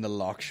wedding in the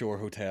Lockshore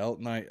Hotel.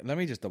 Now, let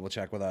me just double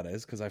check what that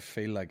is, because I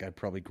feel like I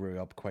probably grew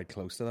up quite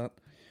close to that,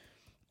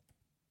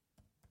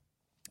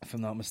 if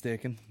I'm not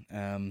mistaken.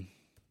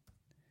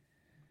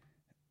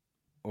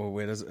 Oh,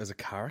 wait, is it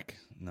Carrick?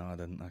 No, I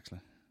didn't,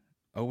 actually.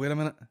 Oh, wait a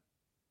minute.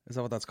 Is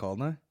that what that's called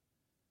now?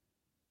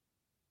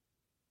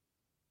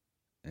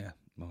 Yeah.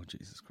 Oh,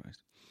 Jesus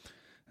Christ.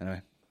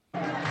 Anyway.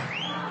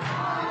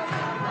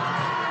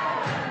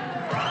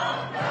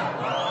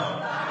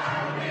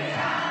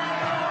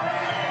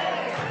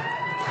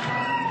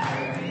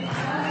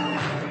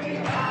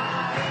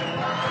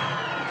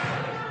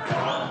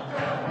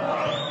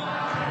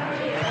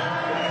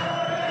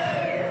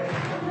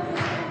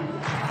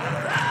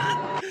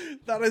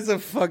 That is a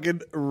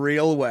fucking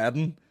real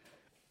wedding,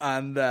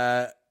 and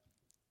the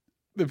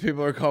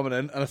people are coming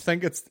in, and I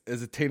think is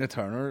it Tina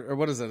Turner, or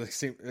what is it?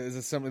 Is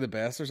it Simply the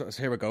Best or something?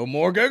 So here we go,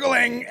 more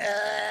Googling.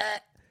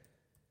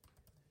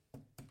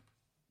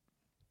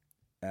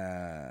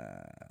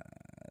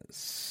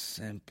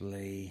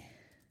 Simply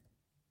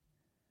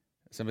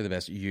the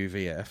Best,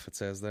 UVF, it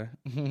says there.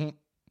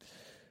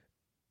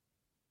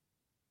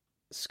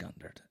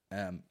 Scundered.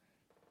 Hold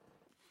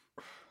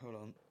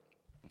on.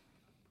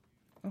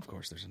 Of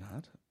course, there's an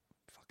ad.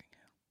 Fucking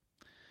hell.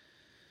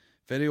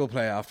 Video will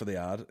play after the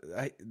ad.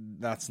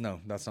 That's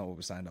not what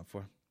we signed up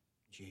for.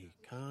 Gee,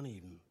 can't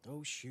even.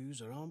 Those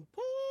shoes are on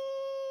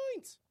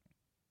point.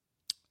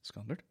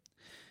 Scundered.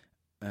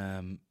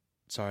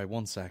 Sorry,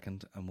 1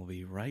 second, and we'll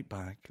be right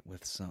back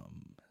with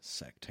some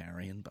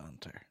sectarian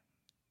banter.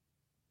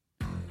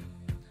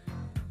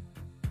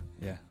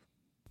 Yeah.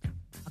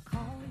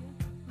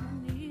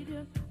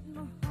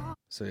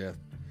 So yeah,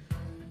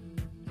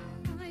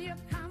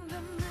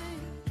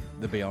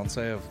 the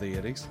Beyonce of the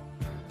 80s.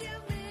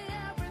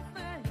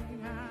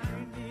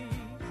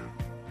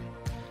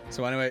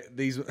 So anyway,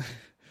 these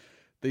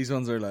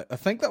ones are like, I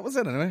think that was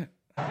it anyway.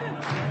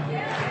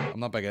 I'm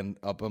not big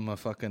up on my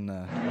fucking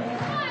the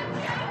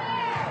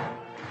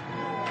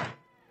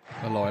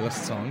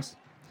loyalist songs.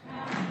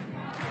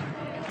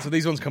 So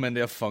these ones come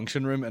into a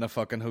function room in a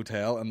fucking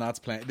hotel, and that's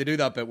playing. They do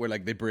that bit where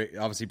like they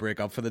obviously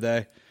break up for the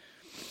day,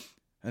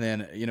 and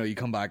then you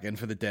come back in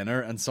for the dinner,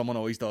 and someone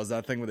always does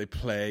that thing where they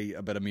play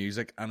a bit of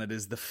music, and it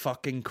is the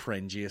fucking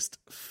cringiest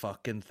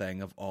fucking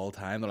thing of all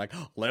time. They're like,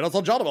 "Ladies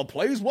and gentlemen,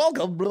 please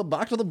welcome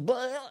back to the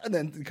bar," and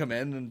then they come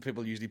in, and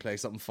people usually play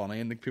something funny,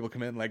 and people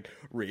come in like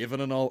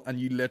raving and all, and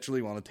you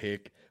literally want to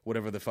take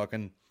whatever the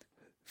fucking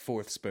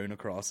fourth spoon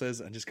across is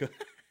and just go.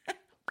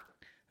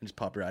 And just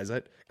pop your eyes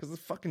out, because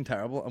it's fucking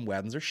terrible, and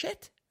weddings are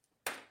shit.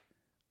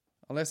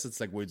 Unless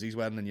it's like Woodsy's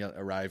wedding and you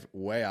arrive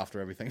way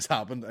after everything's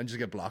happened and just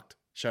get blocked.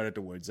 Shout out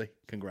to Woodsy.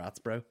 Congrats,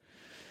 bro.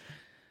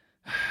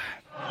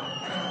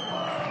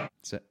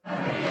 That's it.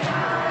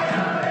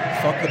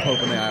 Fuck the Pope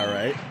and the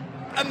IRA.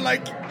 And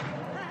like...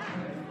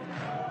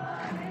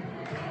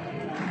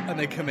 And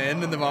they come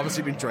in and they've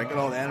obviously been drinking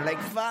all day and they're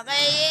like, fuck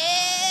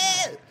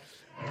yeah!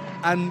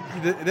 And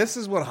this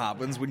is what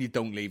happens when you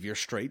don't leave your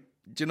street.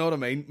 Do you know what I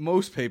mean?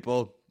 Most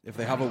people... If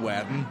they have a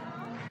wedding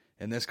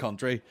in this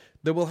country,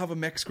 they will have a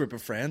mixed group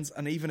of friends.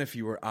 And even if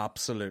you were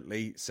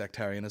absolutely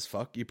sectarian as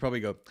fuck, you probably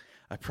go,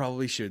 I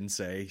probably shouldn't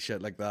say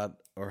shit like that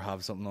or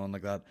have something on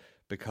like that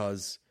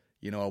because,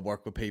 I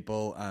work with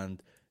people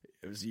and,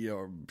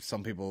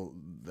 some people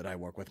that I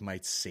work with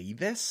might see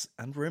this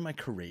and ruin my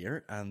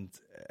career and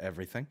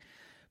everything.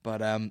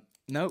 But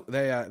no,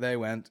 they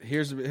went,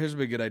 here's a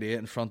big good idea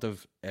in front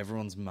of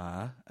everyone's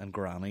ma and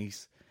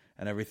grannies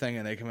and everything,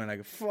 and they come in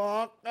like,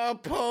 fuck the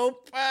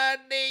Pope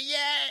and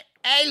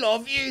I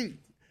love you.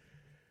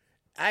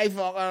 I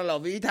fucking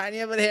love you,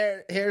 Tanya, but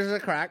here's the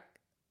crack.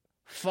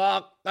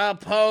 Fuck the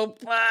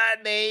Pope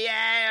and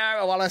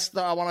I want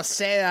to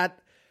say that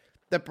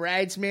the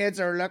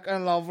bridesmaids are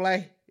looking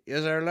lovely.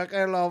 Yes, they're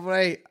looking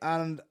lovely.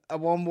 And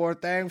one more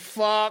thing,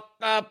 fuck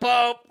the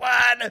Pope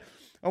and...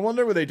 I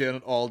wonder were they doing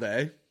it all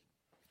day?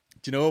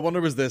 Do you know, I wonder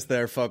was this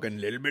their fucking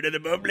little bit of the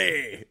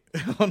bubbly?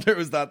 I wonder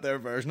was that their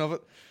version of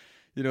it?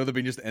 They've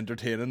been just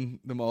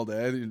entertaining them all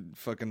day.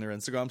 Fucking their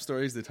Instagram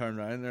stories. They turn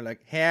around and they're like,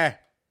 here,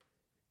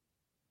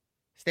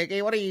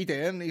 Sticky, what are you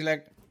doing? And he's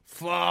like,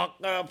 fuck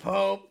the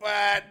Pope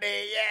and the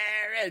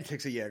Jaeger. He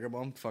takes a Jaeger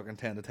bomb, fucking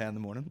 10 to 10 in the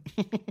morning.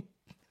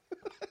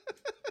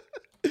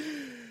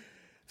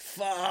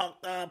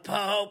 Fuck the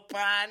Pope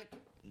and...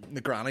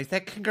 The granny's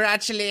like,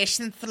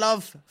 congratulations,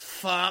 love.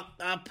 Fuck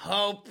the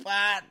Pope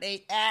and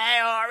the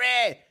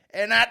IRA.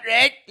 Isn't that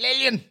right,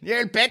 Lillian?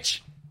 You're a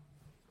bitch.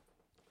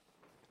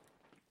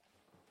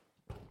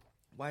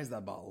 Why is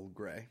that bottle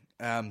grey?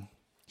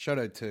 Shout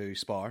out to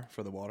Spar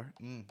for the water.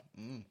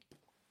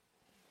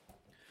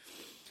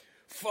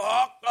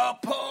 Fuck the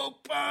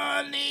Pope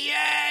and the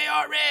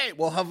IRA.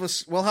 We'll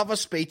have a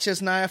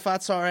speeches now if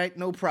that's all right.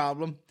 No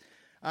problem.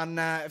 And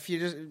if you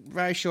just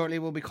very shortly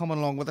we'll be coming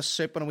along with a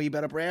soup and a wee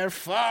bit of bread.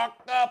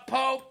 Fuck the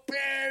Pope.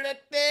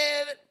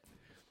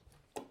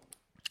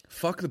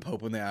 Fuck the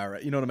Pope and the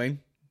IRA. You know what I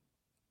mean?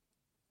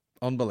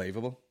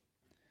 Unbelievable.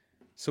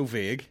 So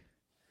vague.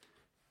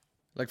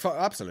 Like,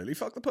 absolutely,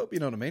 fuck the Pope, you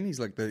know what I mean? He's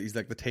like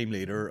the team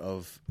leader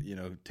of,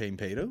 Team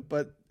Pedo,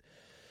 but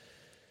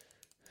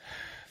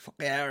fuck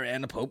the IRA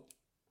and the Pope.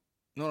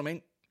 You know what I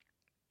mean?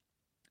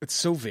 It's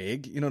so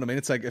vague, you know what I mean?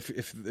 It's like if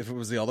it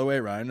was the other way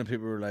around and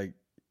people were like,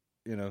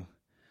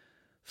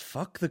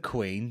 fuck the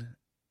Queen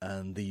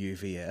and the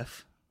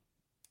UVF.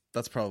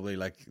 That's probably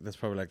like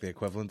the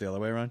equivalent the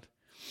other way around.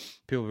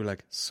 People would be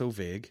like, so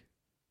vague.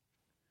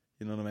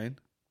 You know what I mean?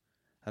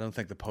 I don't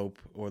think the Pope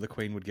or the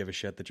Queen would give a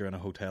shit that you're in a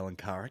hotel in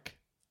Carrick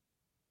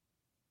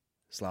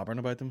slabbering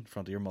about them in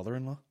front of your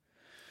mother-in-law.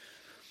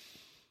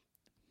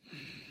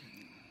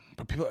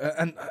 But people,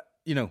 and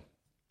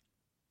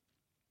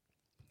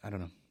I don't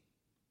know,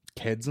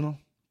 kids and all.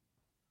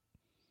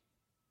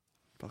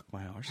 Fuck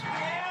my arse.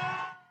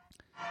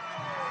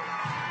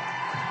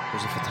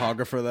 There's a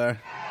photographer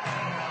there.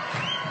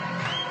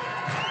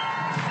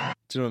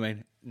 Do you know what I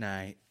mean?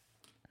 Nah.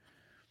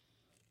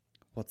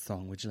 What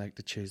song would you like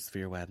to choose for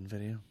your wedding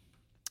video?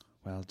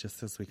 Well,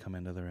 just as we come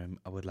into the room,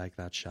 I would like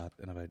that shot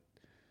in about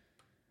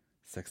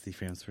 60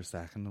 frames per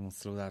second, and we'll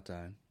slow that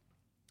down.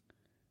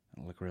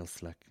 It'll look real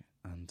slick.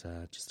 And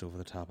just over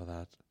the top of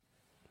that,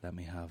 let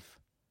me have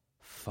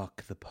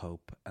Fuck the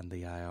Pope and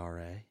the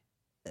IRA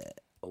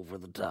over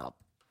the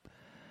top.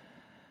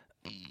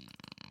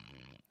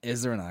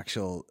 Is there an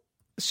actual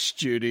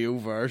studio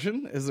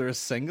version? Is there a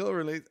single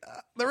release?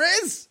 There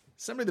is!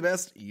 Simply the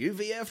best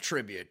UVF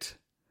tribute.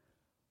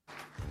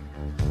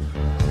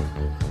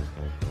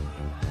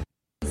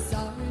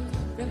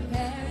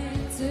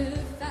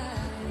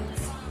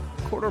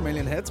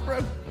 $250,000 hits, bro.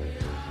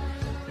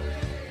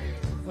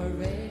 We're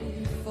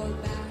ready for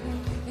battle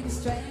in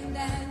strength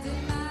and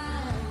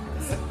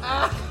demise.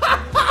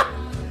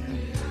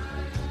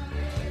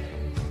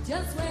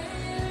 Just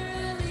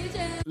where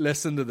religion.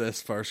 Listen to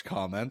this first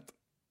comment.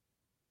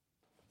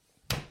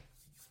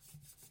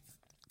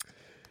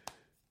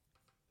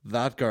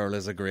 That girl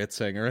is a great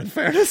singer, in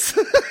fairness.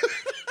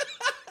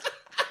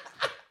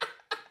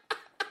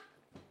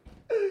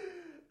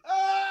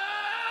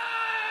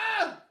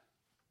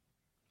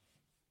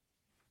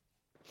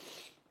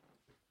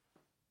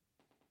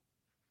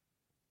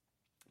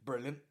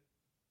 Brilliant.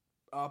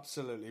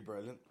 Absolutely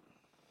brilliant.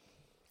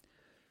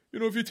 You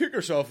know, if you take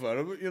yourself out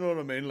of it, you know what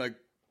I mean? Like,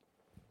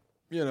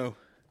 you know,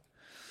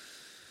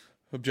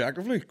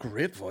 objectively,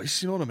 great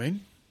voice, you know what I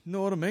mean? You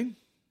know what I mean?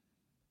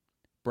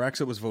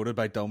 Brexit was voted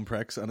by dumb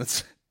pricks, and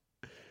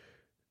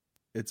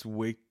it's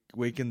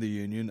weakened the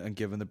union and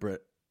given the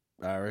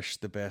Irish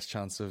the best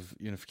chance of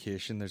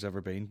unification there's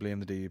ever been. Blame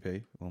the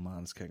DUP. Oh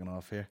man, it's kicking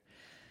off here.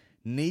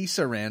 Knee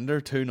surrender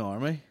to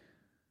Normie.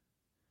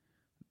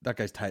 That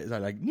guy's tight. They're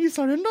like, knee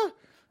surrender?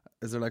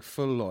 Is there like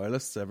full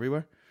loyalists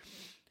everywhere?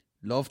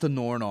 Love the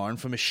Northern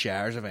Ireland from the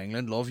shires of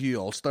England. Love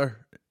you,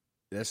 Ulster.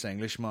 This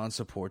Englishman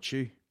supports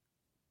you.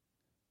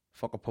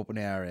 Fuck a pope in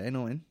the IRA,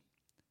 no in.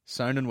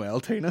 Sounding well,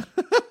 Tina.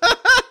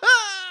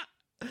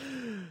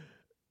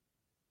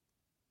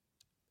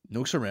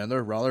 No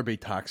surrender. Rather be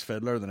tax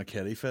fiddler than a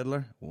kitty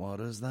fiddler. What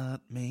does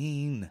that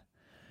mean?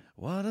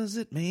 What does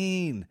it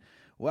mean?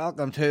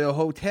 Welcome to the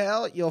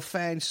hotel. You'll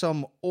find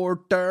some hors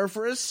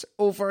d'oeuvres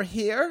over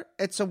here.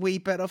 It's a wee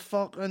bit of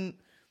fucking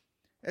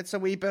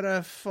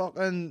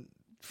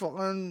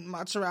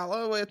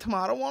mozzarella with a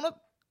tomato on it.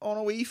 On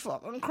a wee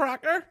fucking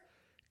cracker.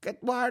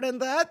 Get wired in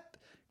that.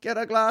 Get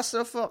a glass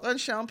of fucking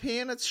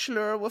champagne. It's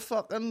slur with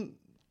fucking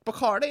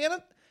Bacardi in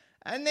it.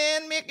 And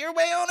then make your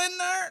way on in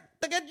there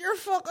to get your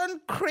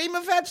fucking cream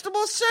of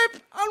vegetable soup.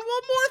 And one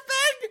more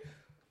thing.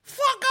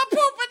 Fuck a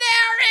poop in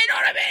there. You know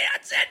what I mean?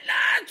 That's it,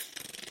 lads.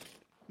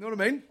 You know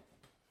what I mean?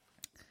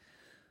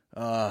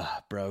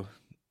 Bro.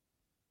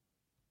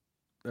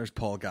 There's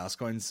Paul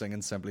Gascoigne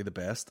singing Simply the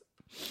Best.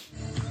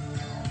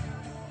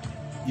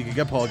 You could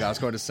get Paul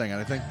Gascoigne to sing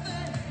anything.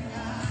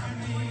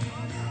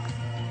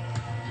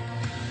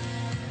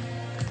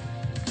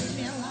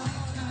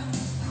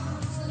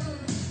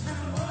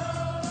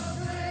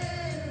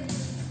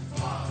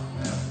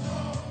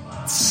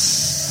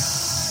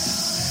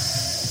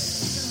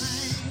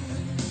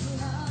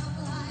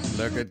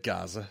 Look at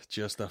Gaza,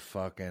 just a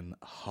fucking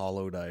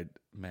hollowed out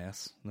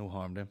mess. No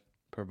harm to him,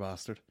 poor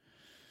bastard.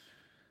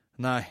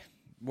 Now,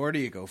 where do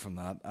you go from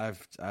that?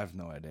 I've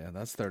no idea.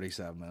 That's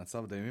 37 minutes.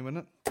 That'll do me,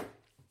 wouldn't it?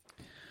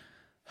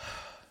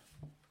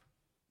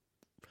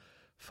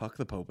 Fuck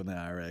the Pope and the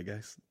IRA,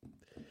 guys.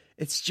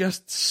 It's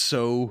just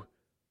so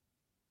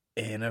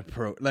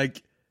inappropriate.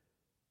 Like,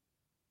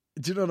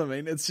 do you know what I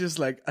mean? It's just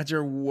like at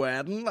your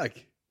wedding,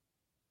 like.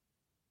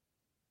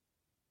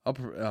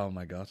 Oh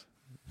my god,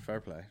 fair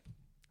play.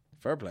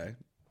 Fair play.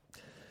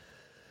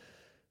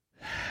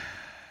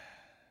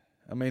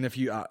 I mean, if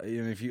you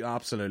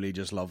absolutely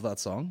just love that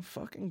song,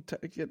 fucking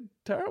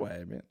tear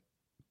away, mate.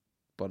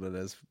 But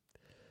it's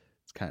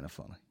kind of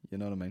funny. You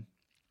know what I mean?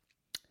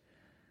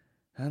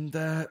 And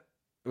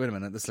wait a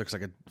minute, this looks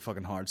like a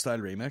fucking hardstyle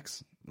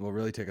remix. We'll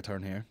really take a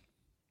turn here.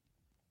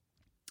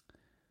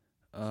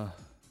 Let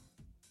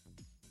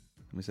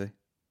me see.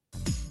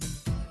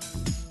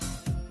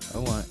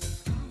 Oh, what?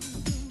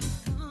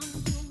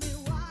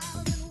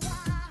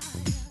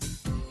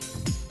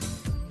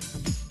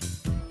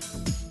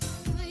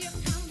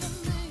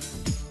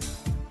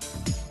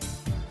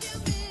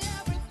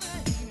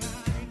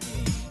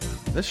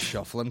 This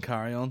shuffling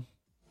carry on.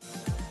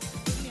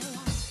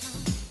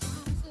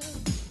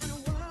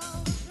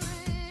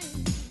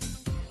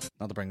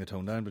 Not to bring the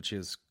tone down, but she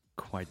has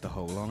quite the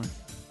hole on her.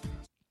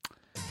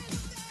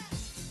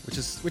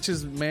 Which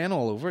is men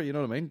all over, you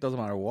know what I mean? Doesn't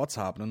matter what's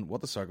happening,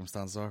 what the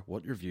circumstances are,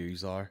 what your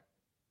views are,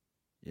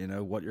 you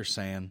know, what you're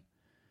saying.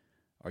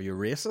 Are you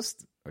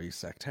racist? Are you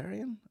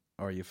sectarian?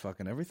 Are you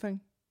fucking everything?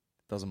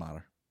 Doesn't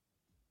matter.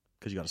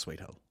 Because you got a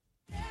sweet hole.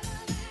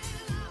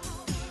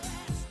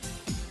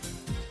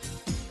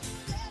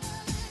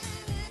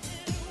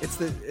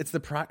 It's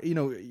the you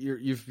know,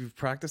 you've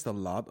practiced a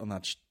lot on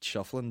that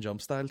shuffling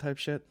jump style type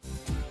shit.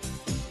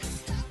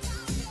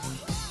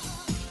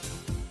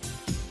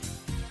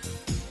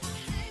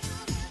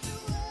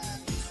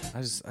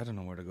 I don't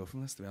know where to go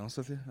from this, to be honest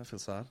with you. I feel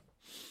sad.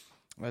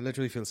 I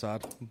literally feel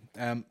sad.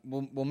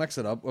 We'll mix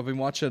it up. We've been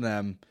watching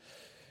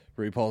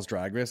RuPaul's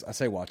Drag Race. I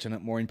say watching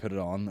it. Maureen put it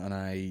on, and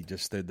I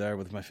just stood there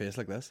with my face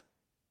like this.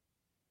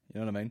 You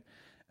know what I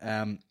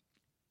mean?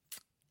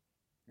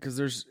 Because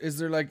there's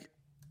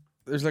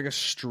like a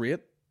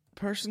straight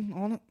person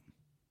on it,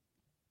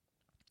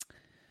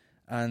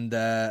 and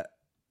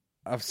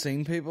I've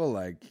seen people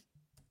like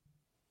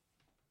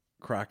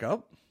crack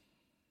up.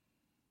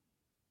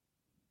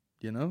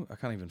 You know, I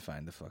can't even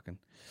find the fucking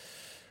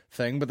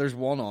thing, but there's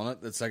one on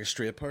it that's like a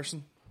straight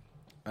person,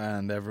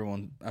 and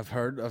everyone I've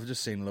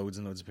just seen loads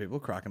and loads of people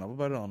cracking up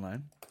about it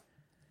online.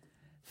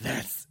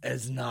 This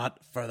is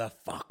not for the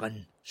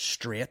fucking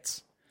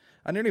straights.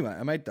 I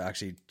might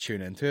actually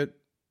tune into it.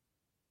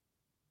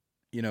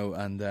 You know,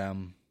 and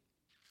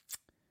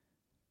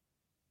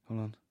hold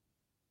on.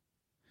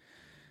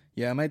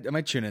 Yeah, I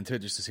might tune into it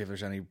just to see if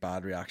there's any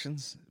bad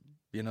reactions.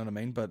 You know what I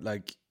mean? But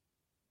like,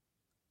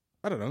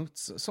 I don't know.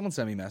 Someone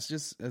sent me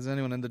messages. Is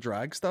anyone into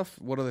drag stuff?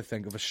 What do they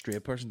think of a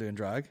straight person doing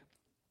drag?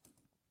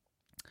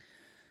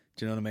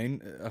 Do you know what I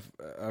mean?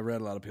 I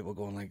read a lot of people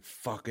going like,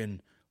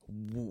 fucking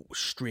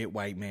straight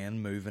white men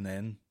moving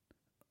in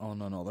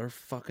on another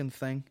fucking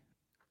thing.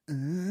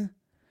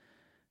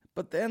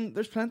 But then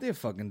there's plenty of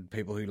fucking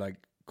people who like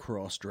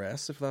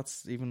cross-dress, if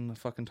that's even a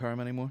fucking term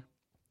anymore.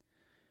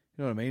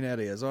 You know what I mean?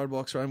 Eddie Izzard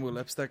walks around with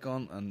lipstick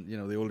on, and you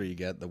know, the older you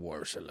get, the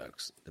worse it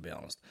looks, to be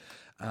honest.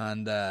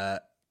 And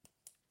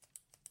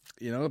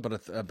you know,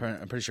 but I'm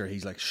pretty sure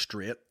he's like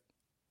straight,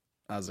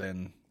 as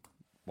in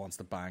wants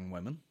to bang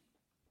women.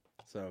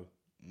 So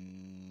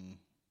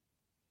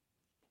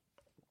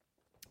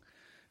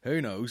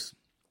who knows?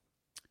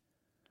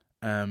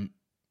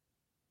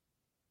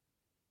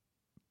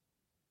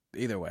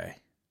 Either way,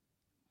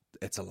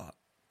 it's a lot.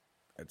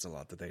 It's a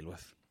lot to deal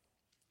with.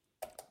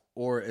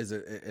 Or is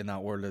it, in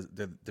that world,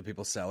 do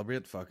people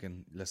celebrate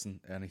fucking, listen,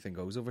 anything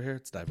goes over here,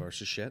 it's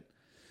diverse as shit.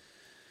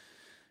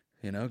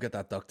 You know, get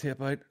that duct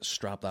tape out,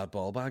 strap that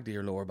ball bag to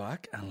your lower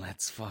back, and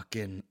let's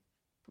fucking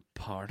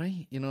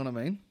party, you know what I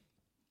mean?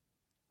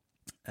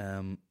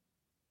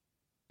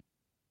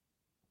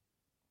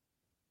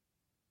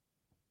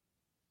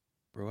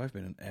 Bro, I've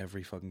been in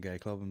every fucking gay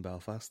club in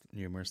Belfast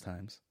numerous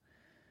times.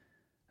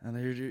 And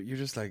you're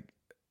just like,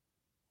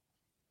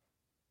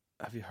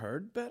 have you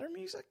heard better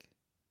music?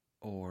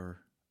 Or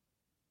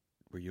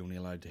were you only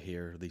allowed to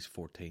hear these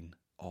 14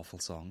 awful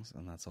songs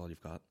and that's all you've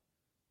got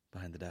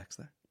behind the decks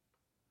there?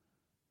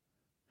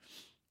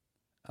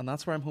 And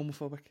that's where I'm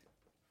homophobic.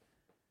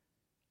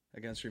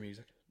 Against your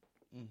music.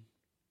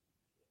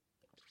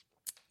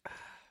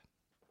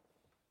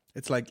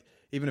 It's like,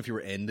 even if you were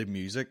into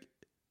music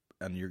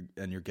and you're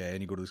gay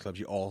and you go to these clubs,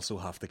 you also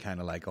have to kind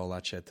of like all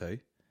that shit too.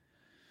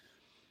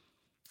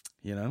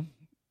 You know?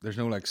 There's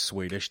no like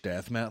Swedish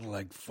death metal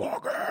like,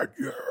 fuck it,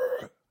 yeah.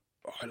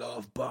 I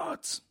love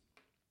bots.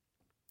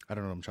 I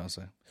don't know what I'm trying to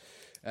say.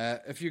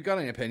 If you've got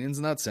any opinions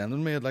on that, send them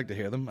to me. I'd like to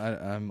hear them.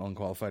 I'm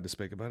unqualified to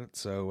speak about it.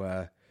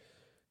 So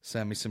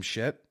send me some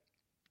shit.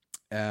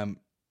 What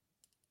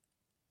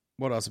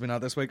else has been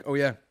out this week? Oh,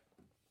 yeah.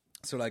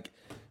 So, like,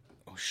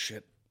 oh,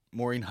 shit.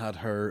 Maureen had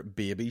her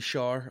baby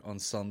shower on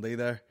Sunday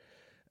there.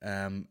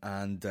 And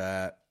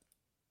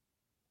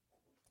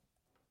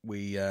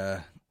we,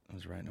 I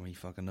was writing a wee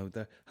fucking note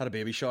there. Had a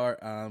baby shower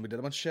and we did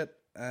a bunch of shit.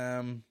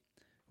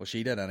 Well,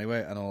 she did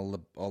anyway, and all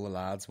the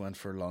lads went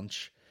for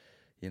lunch,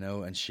 you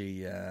know, and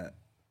she,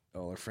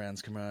 all her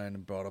friends came around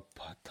and brought up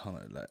a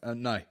ton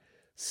of,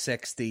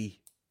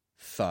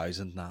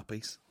 60,000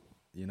 nappies.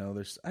 You know,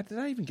 did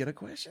I even get a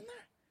question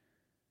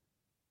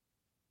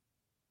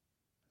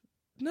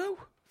there? No.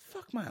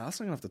 Fuck my ass,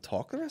 I'm going to have to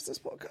talk the rest of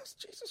this podcast.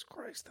 Jesus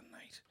Christ, the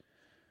night.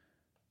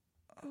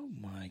 Oh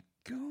my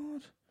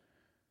God.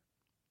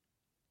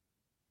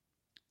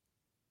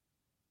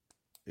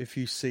 If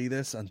you see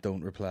this and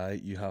don't reply,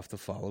 you have to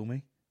follow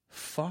me.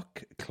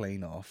 Fuck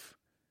clean off.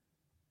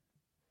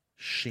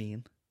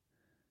 Shane.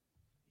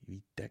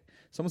 You dick.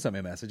 Someone sent me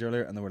a message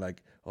earlier and they were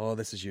like, oh,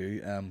 this is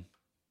you.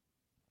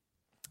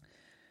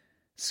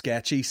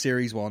 Sketchy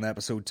Series 1,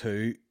 Episode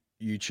 2,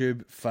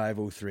 YouTube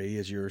 503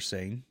 is your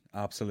scene.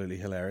 Absolutely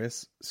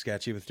hilarious.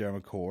 Sketchy with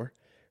Dermot Core,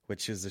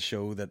 which is the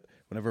show that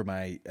whenever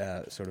my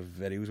sort of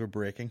videos were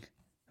breaking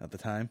at the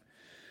time,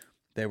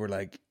 they were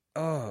like,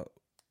 oh,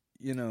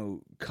 you know,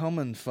 come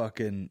and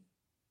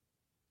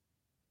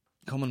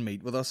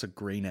meet with us at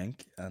Green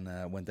Ink.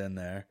 And went in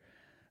there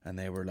and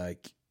they were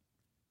like,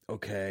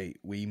 okay,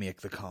 we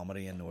make the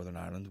comedy in Northern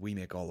Ireland. We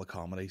make all the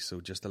comedy.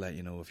 So just to let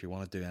you know, if you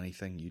want to do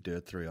anything, you do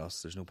it through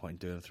us. There's no point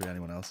doing it through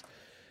anyone else.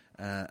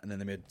 And then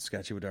they made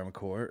Sketchy with Dermot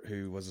Core,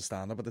 who was a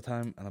stand-up at the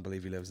time. And I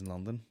believe he lives in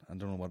London. I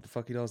don't know what the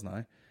fuck he does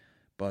now.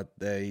 But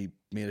they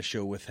made a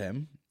show with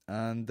him.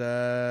 And,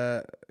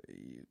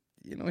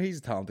 you know, he's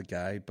a talented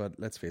guy, but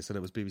let's face it,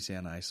 it was BBC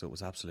NI, so it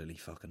was absolutely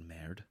fucking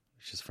merde,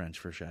 which is French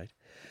for shite.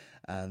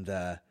 And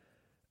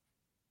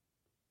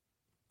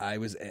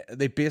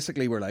they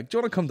basically were like, do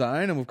you want to come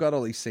down and we've got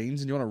all these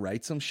scenes and you want to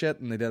write some shit?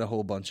 And they did a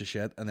whole bunch of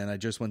shit. And then I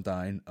just went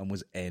down and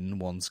was in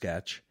one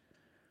sketch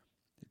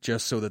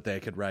just so that they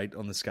could write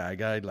on the Sky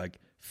Guide, like,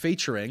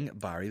 featuring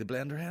Barry the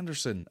Blender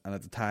Henderson. And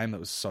at the time, it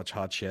was such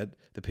hot shit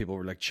that people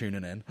were like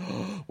tuning in.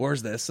 Oh,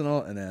 where's this and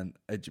all? And then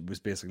it was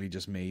basically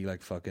just me,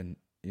 like, fucking,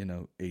 you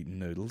know, eating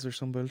noodles or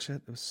some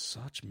bullshit. It was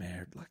such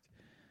merde. Like,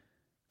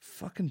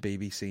 fucking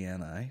BBC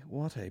NI.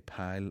 What a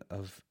pile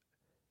of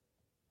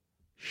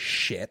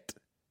shit.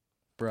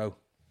 Bro.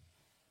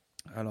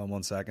 Hold on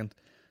 1 second.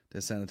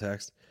 Just send a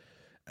text.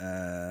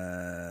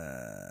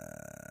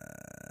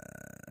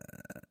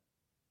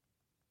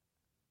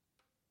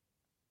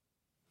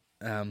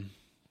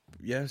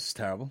 Yeah, it's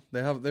terrible.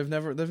 They've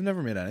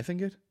never made anything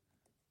good.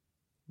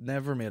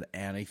 Never made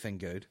anything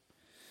good.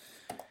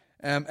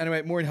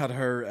 Anyway, Maureen had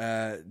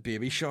her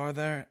baby shower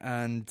there,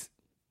 and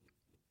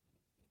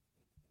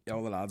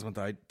all the lads went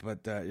out, but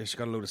she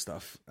got a load of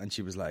stuff, and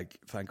she was like,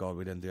 thank God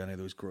we didn't do any of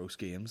those gross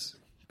games.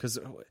 Because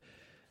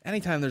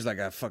anytime there's like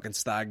a fucking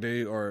stag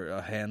do or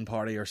a hen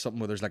party or something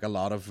where there's like a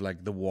lot of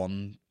like the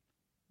one,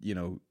 you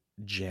know,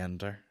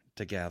 gender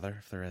together,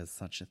 if there is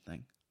such a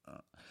thing.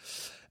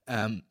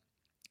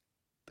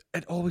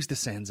 It always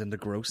descends into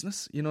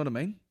grossness, you know what I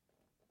mean?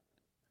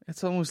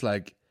 It's almost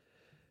like,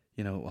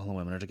 you know, all the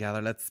women are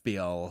together, let's be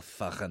all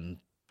fucking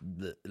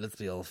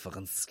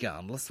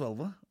scandalous, will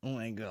we? Oh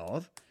my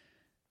god.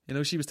 You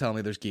know, she was telling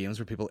me there's games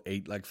where people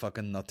eat like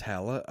fucking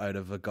Nutella out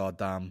of a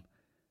goddamn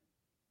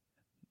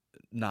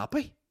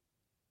nappy.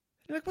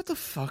 You're like, what the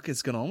fuck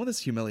is going on with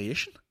this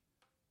humiliation?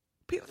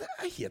 People,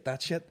 I hate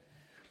that shit.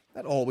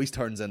 That always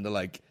turns into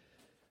like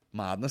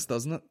madness,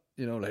 doesn't it?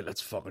 You know, like,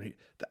 let's fucking...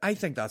 I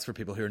think that's for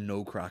people who are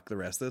no crack the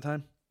rest of the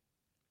time.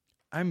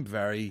 I'm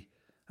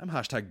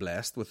hashtag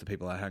blessed with the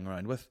people I hang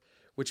around with,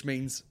 which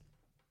means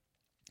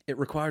it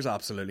requires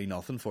absolutely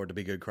nothing for it to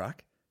be good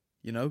crack.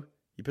 You know,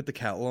 you put the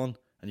kettle on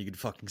and you could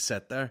fucking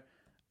sit there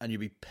and you'd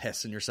be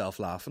pissing yourself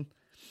laughing.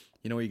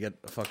 You know, you get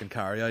a fucking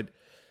carry out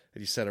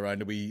and you sit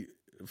around a wee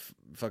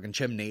fucking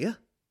chimney,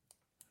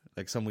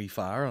 like some wee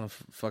fire on a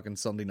fucking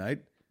Sunday night,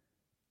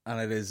 and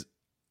it is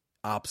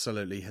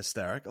absolutely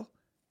hysterical.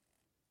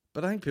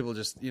 But I think people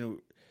just, you know,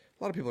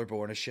 a lot of people are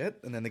bored as shit,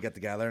 and then they get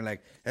together and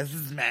like, this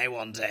is my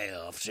one day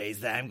off,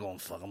 jeez, I'm going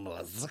fucking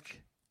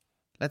ballistic.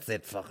 Let's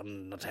eat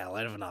fucking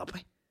Nutella out of an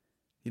apple.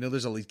 You know,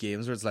 there's all these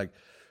games where it's like,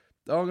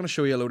 oh, I'm going to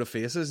show you a load of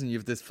faces, and you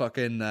have this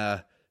fucking,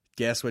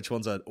 guess which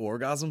one's an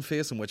orgasm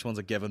face and which one's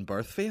a given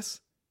birth face.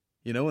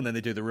 You know, and then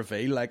they do the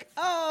reveal like,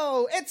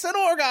 oh, it's an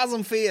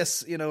orgasm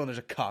face. You know, and there's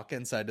a cock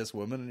inside this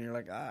woman, and you're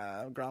like,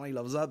 Granny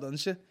loves that, doesn't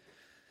she?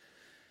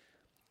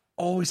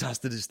 Always has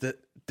to just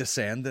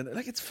descend and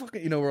like, it's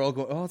fucking, you know, we're all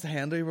going, oh, it's a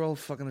handy, we're all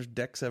fucking, there's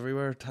dicks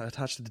everywhere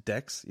attached to the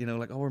dicks, you know,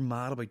 like, oh, we're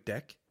mad about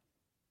dick.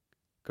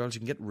 Girls, you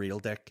can get real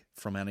dick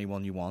from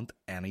anyone you want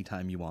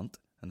anytime you want,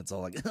 and it's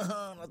all like,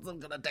 oh, I'm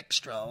gonna dick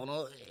straw,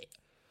 no?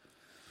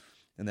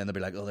 And then they'll be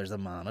like, oh, there's a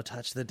man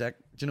attached to the dick.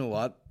 Do you know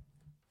what?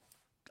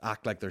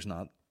 Act like there's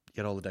not.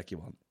 Get all the dick you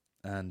want.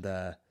 And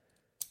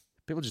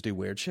people just do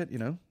weird shit, you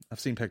know. I've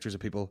seen pictures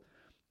of people,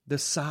 the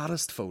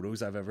saddest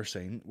photos I've ever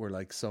seen were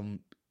like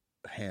some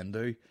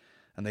Hindu,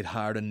 and they'd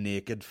hired a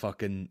naked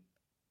fucking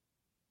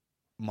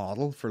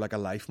model for like a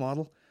life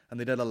model, and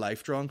they did a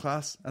life drawing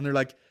class, and they're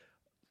like,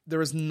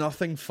 there is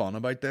nothing fun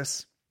about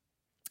this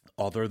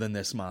other than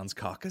this man's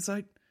cock is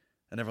out,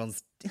 and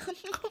everyone's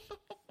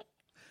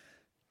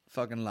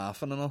fucking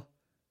laughing and all.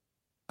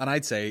 And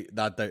I'd say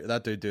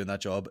that dude doing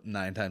that job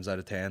 9 times out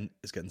of 10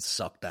 is getting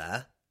sucked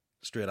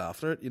straight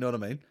after it, you know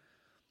what I mean?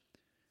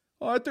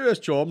 Oh, I do this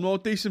job,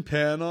 not decent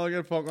pay, and I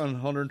get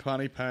fucking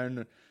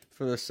 £120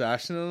 for the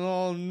session and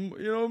all, and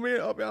you know, mate,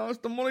 I'll be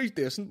honest, the money's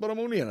decent, but I'm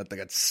only in it to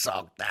get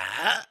sucked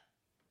at.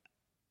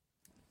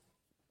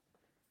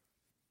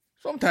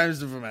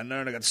 Sometimes if I'm in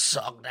there and I get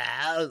sucked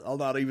at, I'll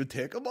not even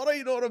take the money,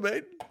 you know what I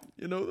mean?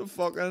 You know, the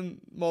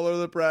fucking mother of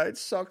the bride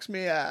sucks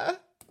me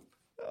at.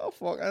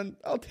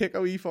 I'll take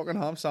a wee fucking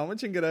ham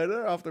sandwich and get out of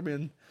there after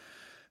being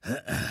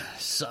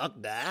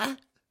sucked at.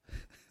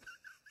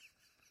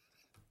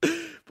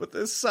 But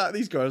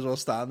these girls will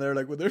stand there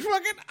like with their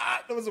fucking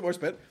that was the worst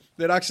bit.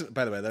 They'd actually,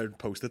 by the way, their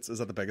post-its, is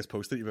that the biggest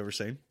post-it you've ever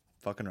seen?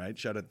 Fucking right.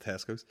 Shout out to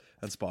Tesco's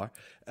and Spar.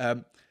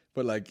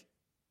 But like,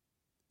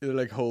 they're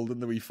like holding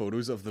the wee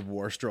photos of the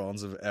worst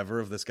drawings ever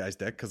of this guy's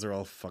dick, because they're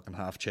all fucking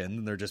half chinned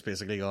and they're just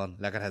basically going,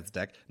 look at his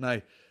dick.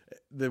 Now,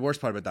 the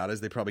worst part about that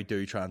is they probably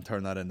do try and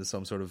turn that into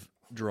some sort of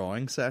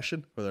drawing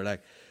session where they're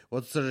like,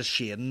 what sort of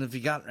shading have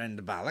you got around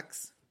the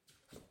ballocks?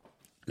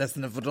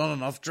 Listen, if we've done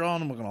enough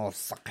drawing, we're going to all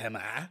suck him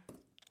at.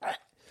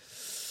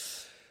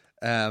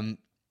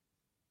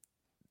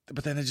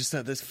 But then I just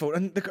said this photo,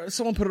 and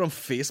someone put it on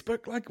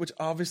Facebook, like, which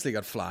obviously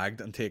got flagged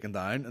and taken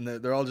down, and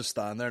they're all just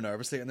standing there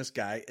nervously, and this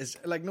guy is,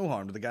 like, no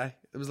harm to the guy.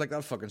 It was like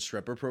that fucking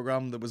stripper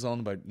program that was on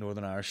about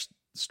Northern Irish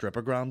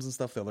strippergrams and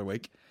stuff the other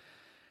week.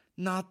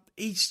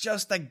 He's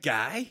just a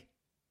guy.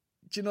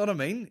 Do you know what I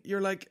mean?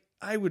 You're like,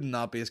 I would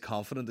not be as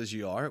confident as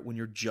you are when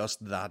you're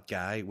just that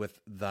guy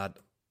with that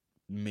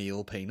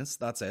male penis.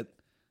 That's it.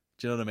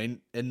 Do you know what I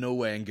mean? In no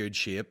way in good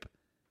shape.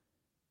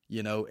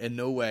 You know, in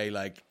no way,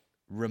 like,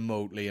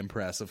 remotely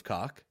impressive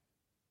cock.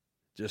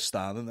 Just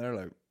standing there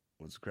like,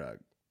 what's the crack?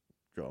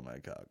 Draw my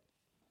cock.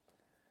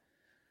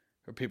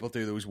 Or people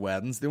do those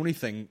weddings. The only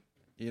thing,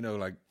 you know,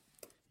 like,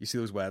 you see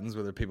those weddings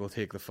where people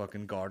take the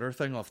fucking garter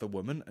thing off the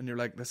woman, and you're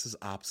like, this is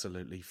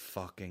absolutely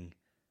fucking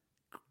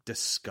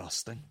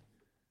disgusting.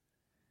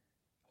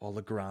 All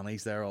the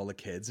grannies there, all the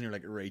kids, and you're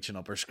like reaching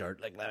up her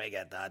skirt, like, let me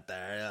get that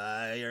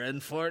there. You're in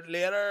for it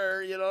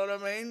later, you know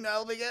what I mean?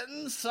 I'll be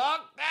getting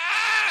sucked.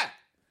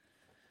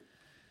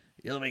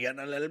 You'll be getting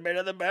a little bit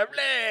of the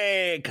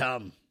bubbly.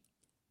 Come.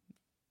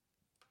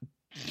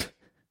 The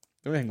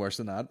only thing worse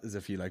than that is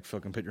if you like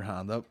fucking put your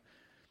hand up,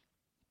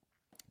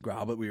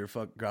 grab it with your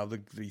grab the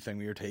thing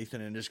with your teeth,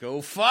 and then just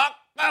go, fuck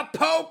the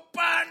Pope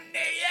on the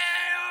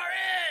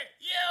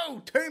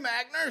you 2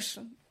 Magners.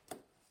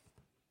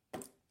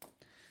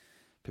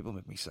 People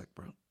make me sick,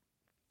 bro.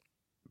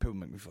 People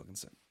make me fucking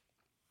sick.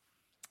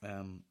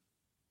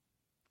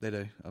 They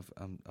do.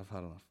 I've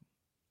had enough.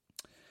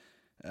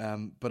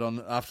 But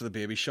after the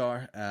baby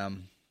shower,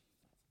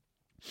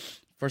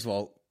 first of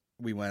all,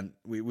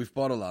 we've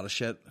bought a lot of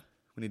shit.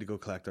 We We need to go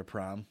collect our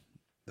pram.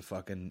 The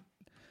fucking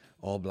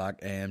all black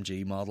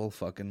AMG model,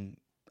 fucking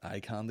eye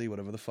candy,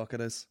 whatever the fuck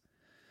it is.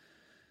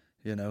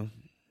 You know,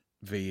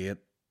 V8,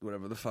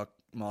 whatever the fuck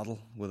model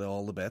with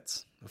all the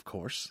bits, of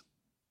course.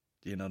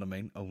 You know what I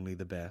mean? Only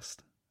the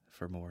best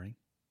for Maureen.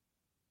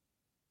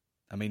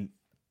 I mean,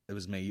 it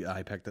was me.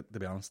 I picked it, to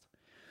be honest.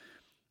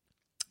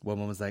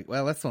 One was like,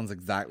 well, this one's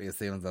exactly the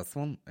same as this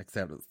one,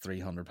 except it's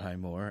 £300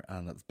 more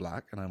and it's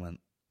black. And I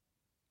went,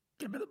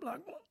 give me the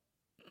black one.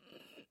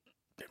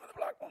 Give me the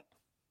black one.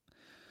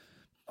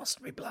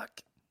 Must be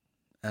black.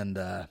 And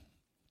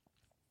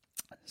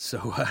so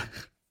I'm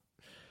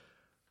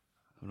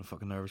having a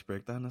fucking nervous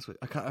breakdown this week.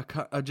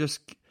 I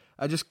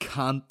just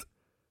can't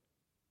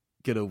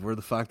get over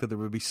the fact that there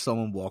would be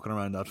someone walking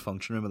around that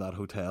function room of that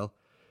hotel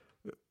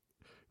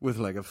with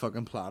like a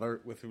fucking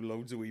platter with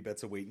loads of wee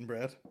bits of wheaten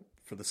bread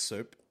for the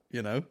soup,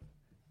 you know?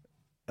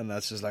 And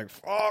that's just like,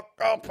 fuck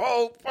up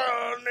hope,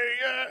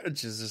 yeah. And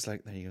she's just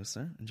like, there you go,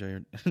 sir. Enjoy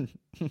your...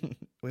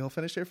 We all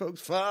finished here,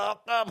 folks?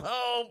 Fuck up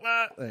hope.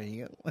 There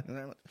you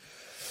go.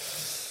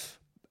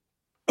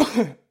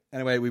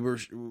 Anyway, we were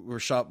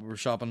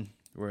shopping.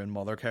 We were in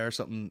Mothercare or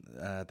something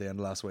at the end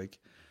of last week.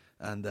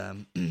 And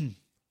we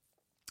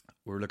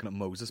were looking at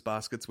Moses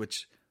baskets,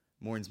 which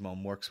Maureen's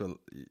mum works with.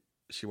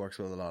 She works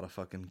with a lot of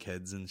fucking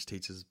kids and she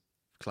teaches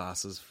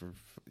classes for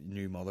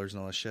new mothers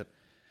and all this shit.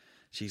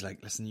 She's like,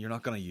 listen, you're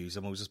not going to use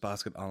a Moses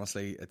basket.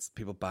 Honestly, it's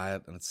people buy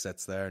it and it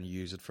sits there and you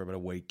use it for about a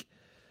week.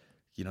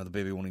 You know, the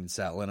baby won't even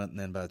settle in it. And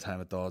then by the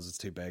time it does, it's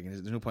too big. And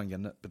there's no point in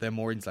getting it. But then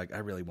Maureen's like, I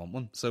really want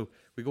one. So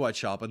we go out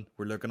shopping.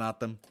 We're looking at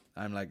them.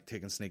 I'm like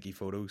taking sneaky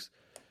photos.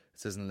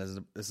 This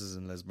is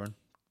in Lisburn.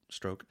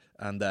 Stroke.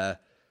 And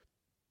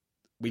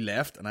we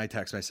left and I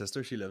text my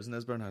sister. She lives in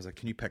Lisburn. I was like,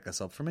 can you pick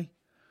this up for me?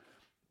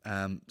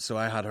 So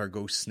I had her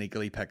go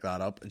sneakily pick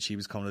that up, and she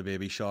was coming to the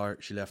baby shower.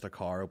 She left her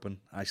car open.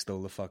 I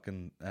stole the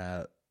fucking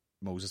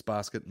Moses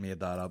basket, made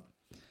that up,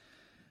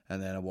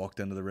 and then I walked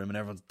into the room, and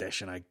everyone's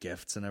dishing out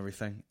gifts and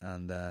everything,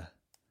 and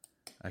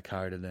I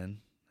carried it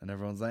in, and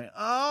everyone's like,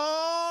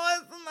 "Oh,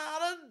 isn't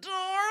that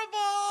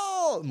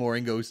adorable?"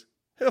 Maureen goes,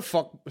 "Who the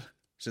fuck?"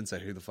 She didn't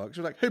say who the fuck.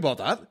 She was like, "Who bought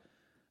that?"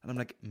 And I'm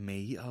like,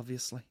 "Me,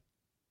 obviously."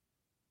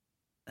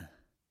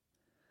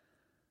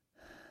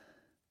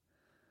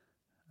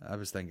 I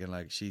was thinking,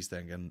 like, she's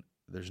thinking,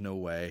 there's no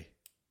way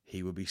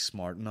he would be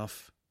smart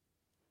enough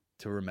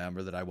to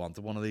remember that I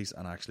wanted one of these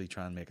and actually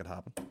try and make it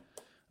happen.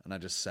 And I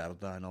just settled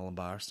down all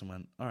embarrassed and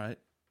went, all right,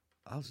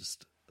 I'll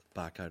just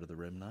back out of the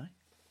room now.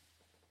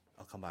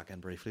 I'll come back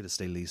in briefly to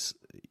steal these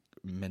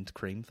mint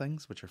cream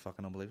things, which are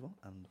fucking unbelievable,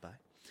 and bye.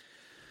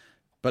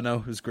 But no,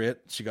 it was great.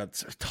 She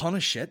got a ton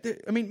of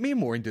shit. I mean, me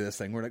and Maureen do this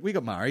thing. We're like, we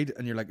got married,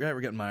 and you're like, right,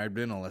 we're getting married,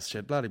 doing all this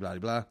shit, blah, blah, blah,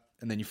 blah.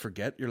 And then you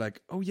forget. You're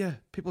like, oh yeah,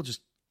 people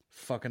just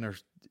fucking are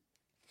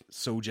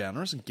so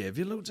generous and give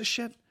you loads of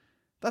shit.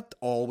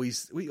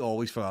 We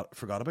always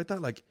forgot about that.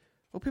 Like,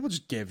 oh, people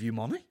just give you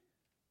money,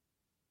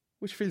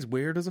 which feels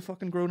weird as a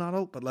fucking grown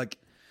adult, but like,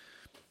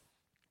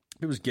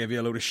 people just give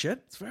you a load of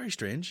shit. It's very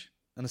strange.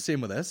 And the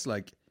same with this,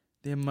 like,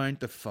 the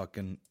amount of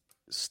fucking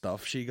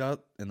stuff she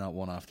got in that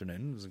one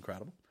afternoon was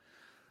incredible.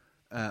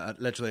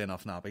 Literally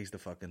enough nappies to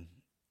fucking,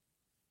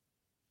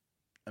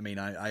 I mean,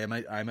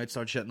 I might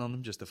start shitting on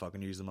them just to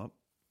fucking use them up,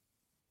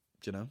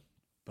 do you know?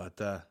 But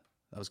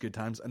that was good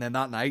times. And then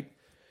that night,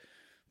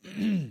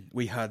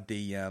 we had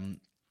the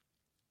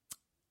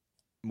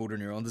motor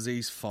neuron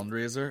disease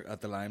fundraiser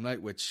at the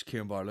Limelight, which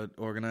Kieran Bartlett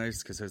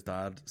organised because his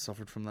dad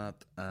suffered from that.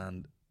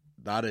 And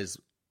that is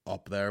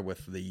up there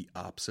with the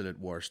absolute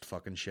worst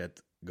fucking shit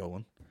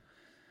going.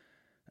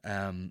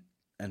 And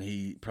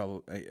he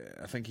probably,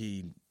 I think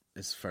he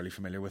is fairly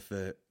familiar with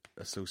the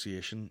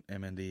association,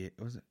 MNDA,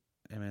 was it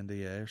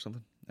MNDA or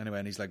something? Anyway,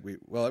 and he's like,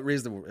 it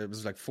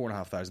was like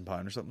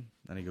 £4,500 or something.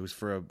 And he goes,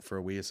 for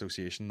a wee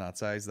association that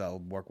size, that'll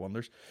work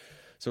wonders.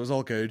 So it was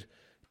all good.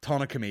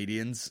 Ton of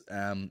comedians.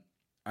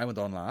 I went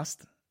on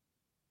last,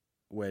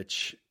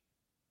 which,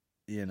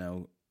 you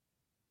know,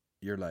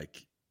 you're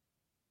like,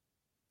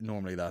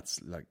 normally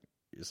that's like,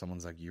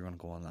 someone's like, you're going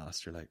to go on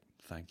last. You're like,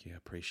 thank you, I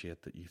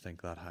appreciate that you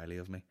think that highly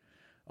of me.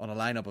 On a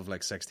lineup of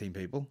like 16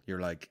 people,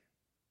 you're like,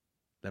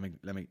 let me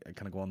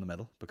kind of go in the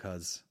middle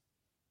because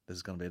this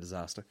is going to be a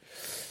disaster.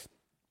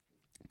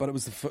 But it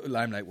was the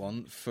Limelight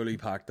one, fully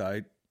packed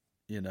out,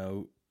 you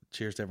know,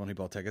 cheers to everyone who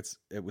bought tickets.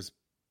 It was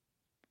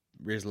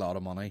raised a lot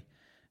of money.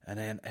 And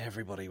then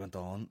everybody went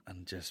on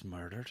and just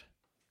murdered.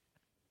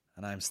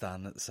 And I'm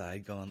standing at the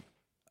side going,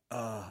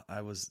 oh,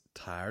 I was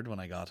tired when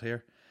I got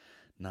here.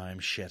 Now I'm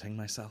shitting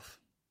myself.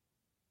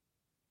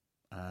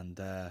 And,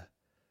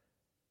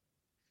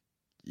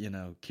 you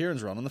know,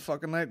 Kieran's running the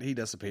fucking night. He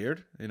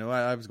disappeared. You know,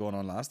 I was going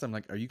on last. I'm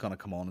like, are you going to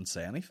come on and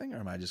say anything? Or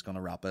am I just going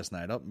to wrap this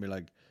night up and be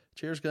like,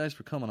 cheers, guys,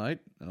 for coming out?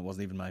 And it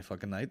wasn't even my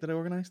fucking night that I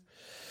organised.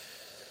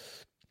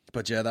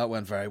 But yeah, that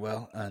went very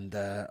well. And,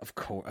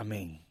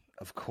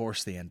 of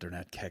course the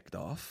internet kicked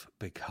off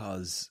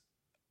because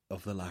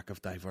of the lack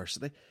of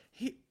diversity.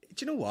 Do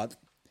you know what?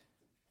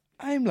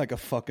 I'm like a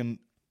fucking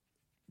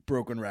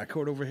broken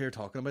record over here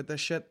talking about this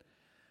shit.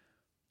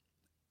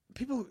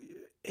 People,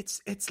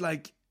 it's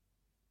like,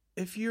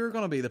 if you're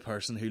going to be the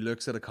person who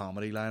looks at a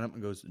comedy lineup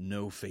and goes,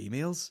 no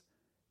females,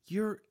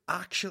 you're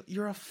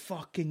a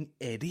fucking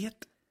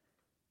idiot.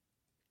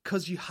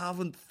 Because you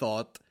haven't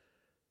thought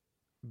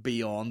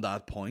beyond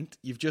that point.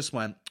 You've just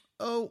went,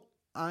 oh,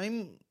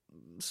 I'm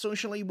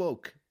socially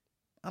woke.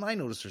 And I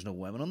notice there's no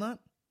women on that.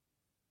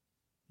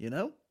 You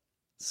know?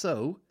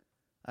 So,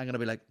 I'm going to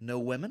be like, no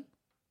women?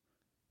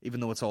 Even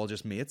though it's all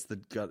just mates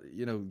that got,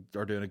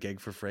 are doing a gig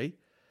for free.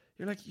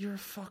 You're like, you're a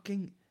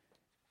fucking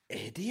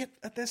idiot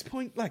at this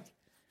point. Like,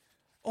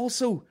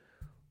 also,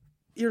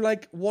 you're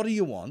like, what do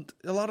you want?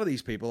 A lot of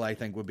these people, I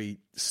think, would be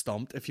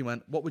stumped if you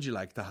went, what would you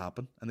like to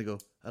happen? And they go,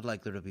 I'd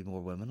like there to be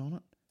more women on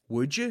it.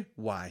 Would you?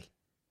 Why?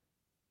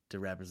 To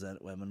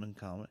represent women in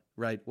comedy.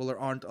 Right, well, there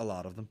aren't a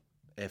lot of them,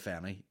 if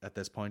any, at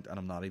this point, and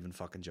I'm not even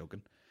fucking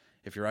joking.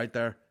 If you're out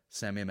there,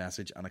 send me a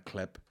message and a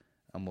clip,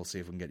 and we'll see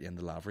if we can get you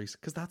into Lavery's,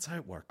 because that's how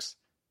it works.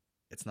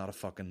 It's not a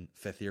fucking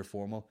fifth-year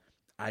formal.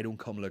 I don't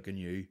come looking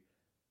you.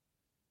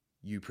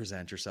 You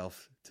present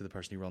yourself to the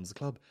person who runs the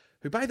club,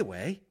 who, by the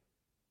way,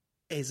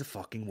 is a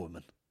fucking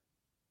woman.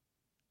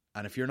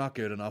 And if you're not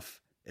good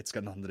enough, it's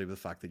got nothing to do with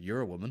the fact that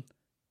you're a woman,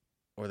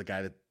 or the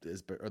guy that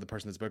is, or the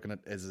person that's booking it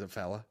is a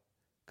fella,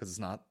 because it's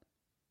not.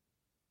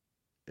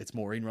 It's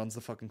Maureen runs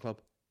the fucking club.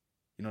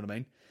 You know what I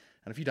mean?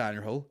 And if you die in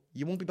your hole,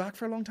 you won't be back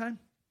for a long time.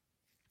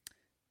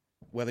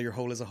 Whether your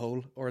hole is a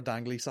hole or a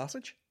dangly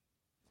sausage.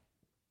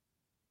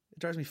 It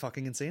drives me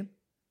fucking insane.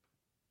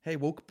 Hey,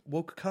 woke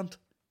cunt,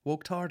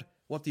 woke tard,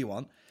 what do you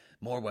want?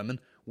 More women.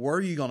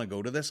 Were you gonna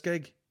go to this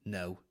gig?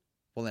 No.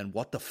 Well then,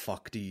 what the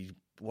fuck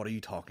what are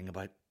you talking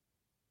about?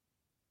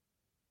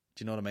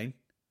 Do you know what I mean?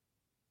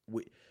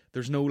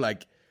 There's no,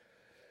 like,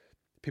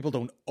 people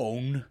don't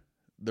own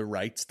the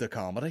rights to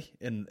comedy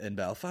in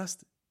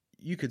Belfast.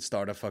 You could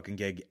start a fucking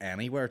gig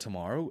anywhere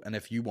tomorrow, and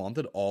if you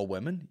wanted all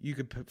women, you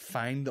could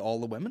find all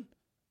the women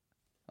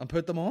and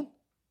put them on.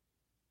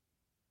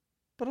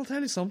 But I'll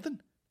tell you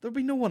something, there'll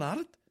be no one at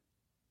it.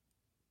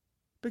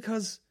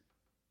 Because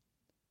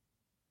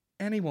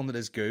anyone that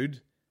is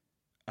good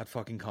at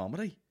fucking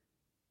comedy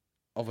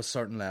of a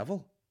certain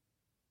level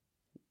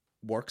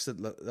works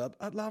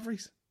at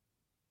Lavery's.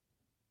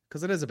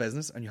 Because it is a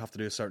business and you have to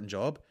do a certain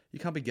job. You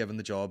can't be given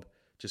the job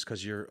just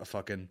because you're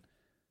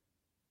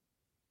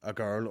a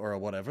girl or a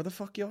whatever the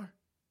fuck you are.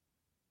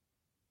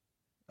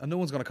 And no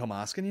one's going to come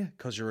asking you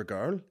because you're a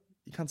girl.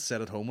 You can't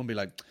sit at home and be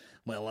like,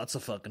 well, that's a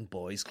fucking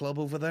boys club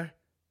over there.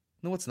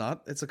 No, it's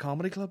not. It's a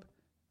comedy club.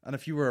 And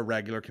if you were a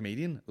regular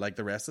comedian, like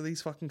the rest of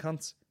these fucking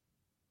cunts,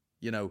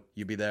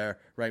 you'd be there,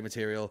 write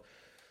material,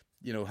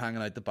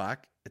 hanging out the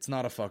back. It's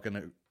not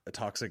a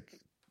toxic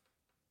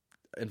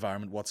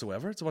environment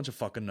whatsoever. It's a bunch of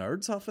fucking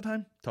nerds half the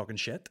time, talking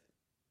shit.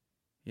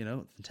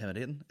 It's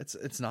intimidating.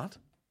 It's not.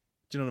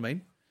 Do you know what I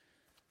mean?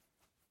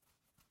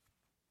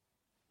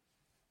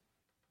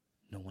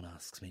 No one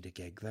asks me to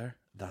gig there.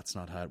 That's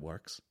not how it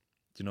works.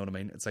 Do you know what I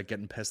mean? It's like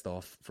getting pissed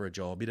off for a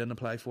job you didn't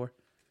apply for.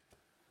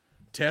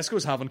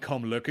 Tesco's haven't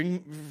come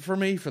looking for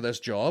me for this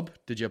job.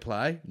 Did you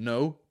apply?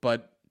 No,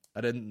 but I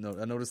didn't know.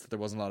 I noticed that there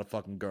wasn't a lot of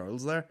fucking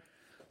girls there.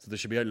 So they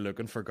should be out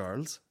looking for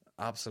girls.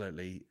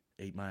 Absolutely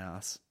eat my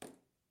ass.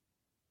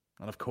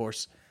 And of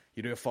course,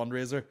 you do a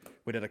fundraiser.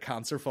 We did a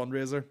cancer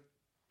fundraiser.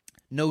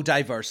 No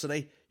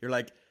diversity. You're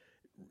like,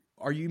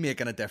 are you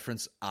making a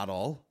difference at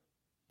all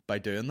by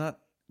doing that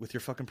with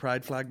your fucking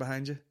pride flag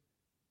behind you?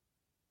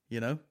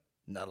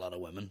 Not a lot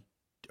of women.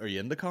 Are you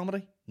into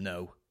comedy?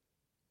 No.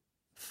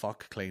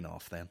 Fuck clean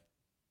off then.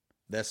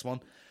 This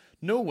one,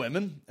 no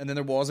women. And then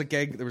there was a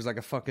gig. There was like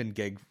a fucking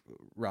gig.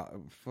 What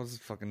was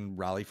it? Fucking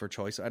rally for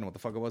choice. I don't know what the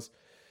fuck it was.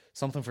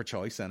 Something for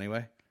choice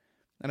anyway.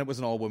 And it was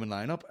an all women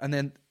lineup. And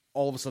then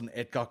all of a sudden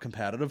it got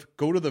competitive.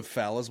 Go to the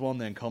fellas one,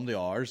 then come to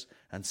ours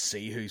and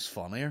see who's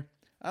funnier.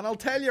 And I'll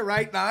tell you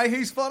right now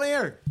who's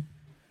funnier.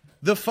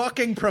 The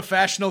fucking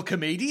professional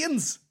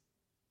comedians.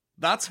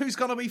 That's who's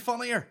gonna be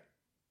funnier.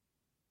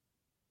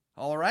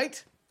 All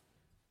right.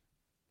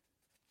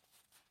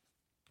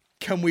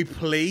 Can we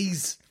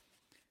please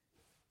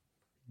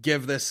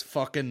give this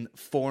fucking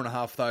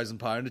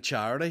 £4,500 to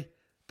charity?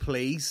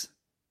 Please.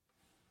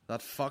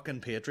 That fucking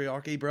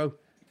patriarchy, bro.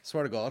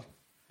 Swear to God.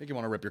 Make you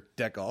want to rip your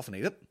dick off and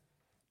eat it.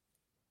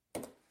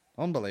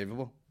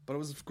 Unbelievable. But it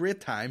was a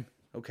great time,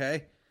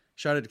 okay?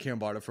 Shout out to Kieran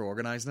Bartlett for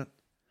organising it.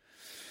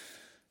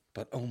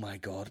 But oh my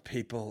God,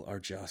 people are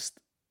just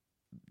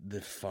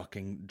the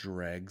fucking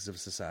dregs of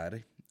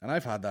society. And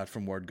I've had that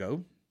from word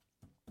go.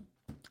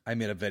 I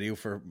made a video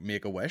for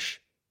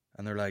Make-A-Wish.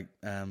 And they're like,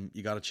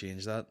 you got to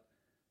change that.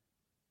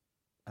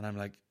 And I'm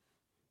like,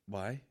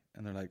 why?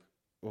 And they're like,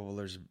 well,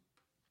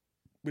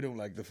 we don't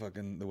like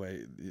the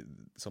way,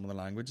 some of the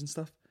language and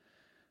stuff.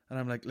 And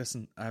I'm like,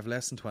 listen, I have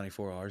less than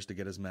 24 hours to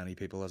get as many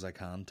people as I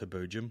can to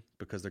Boojum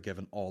because they're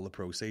giving all the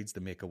proceeds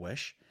to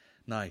Make-A-Wish.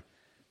 Now,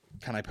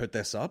 can I put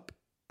this up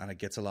and it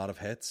gets a lot of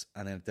hits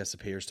and then it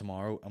disappears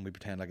tomorrow and we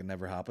pretend like it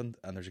never happened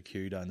and there's a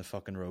queue down the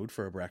fucking road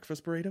for a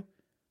breakfast burrito?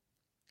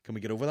 Can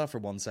we get over that for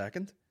 1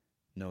 second?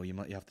 No, you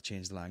have to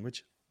change the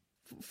language.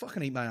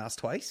 Fucking eat my ass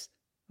twice.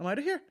 I'm out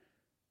of here.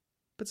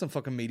 Put some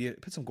fucking media,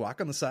 put some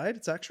guac on the side.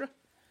 It's extra.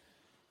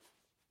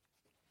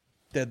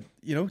 did,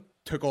 you know,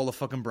 took all the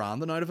fucking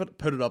branding out of it,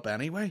 put it up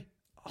anyway.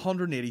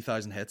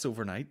 180,000 hits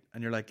overnight,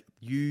 and you're like,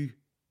 you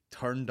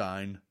turned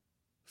down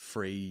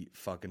free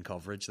fucking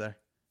coverage there.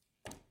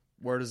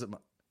 Where does it...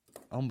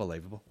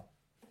 Unbelievable.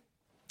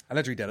 I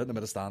literally did it in a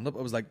bit of stand-up.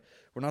 I was like,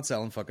 we're not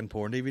selling fucking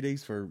porn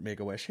DVDs for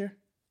Make-A-Wish here.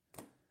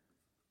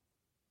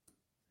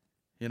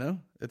 You know?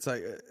 It's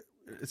like,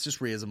 it's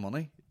just raising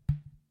money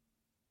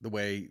the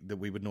way that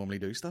we would normally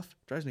do stuff.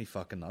 Drives me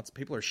fucking nuts.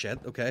 People are shit,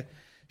 okay?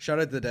 Shout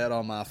out to the Dead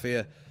On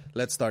Mafia.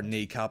 Let's start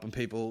kneecapping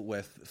people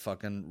with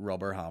fucking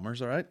rubber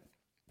hammers, alright?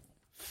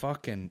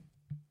 Fucking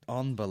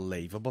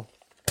unbelievable.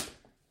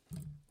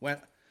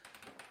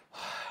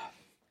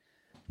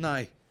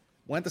 Now,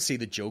 went to see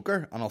the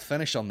Joker, and I'll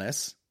finish on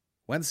this.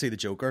 Went to see the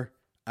Joker,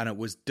 and it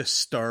was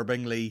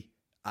disturbingly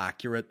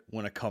accurate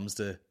when it comes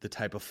to the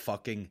type of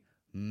fucking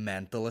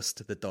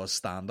mentalist that does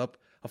stand-up.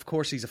 Of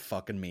course he's a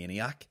fucking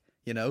maniac,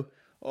 you know?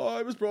 Oh,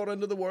 I was brought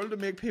into the world to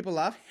make people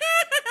laugh.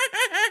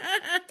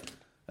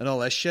 And all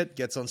this shit,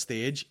 gets on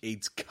stage,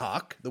 eats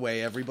cock, the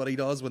way everybody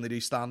does when they do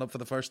stand-up for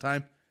the first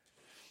time.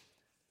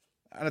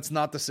 And it's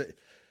not to say...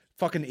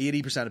 Fucking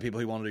 80% of people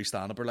who want to do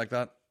stand-up are like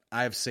that.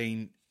 I've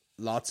seen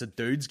lots of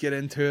dudes get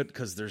into it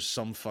because there's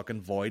some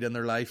fucking void in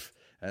their life,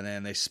 and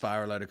then they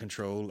spiral out of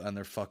control, and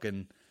they're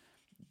fucking...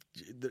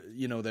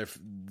 You know,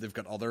 they've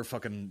got other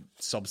fucking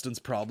substance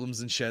problems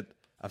and shit.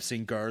 I've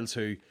seen girls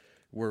who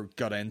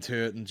got into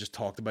it and just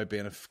talked about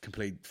being a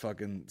complete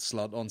fucking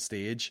slut on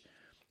stage.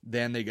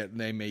 Then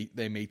they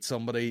meet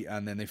somebody,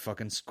 and then they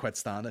fucking quit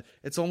stand-up.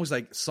 It's almost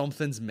like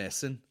something's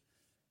missing,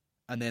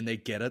 and then they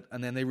get it,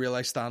 and then they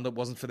realize stand-up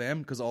wasn't for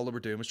them because all they were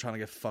doing was trying to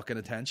get fucking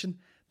attention.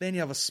 Then you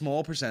have a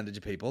small percentage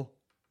of people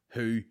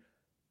who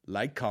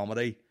like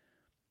comedy,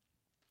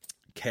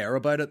 care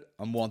about it,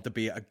 and want to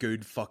be a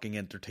good fucking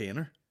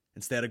entertainer.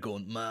 Instead of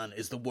going, man,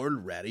 is the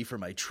world ready for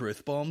my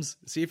truth bombs?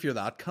 See if you're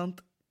that cunt.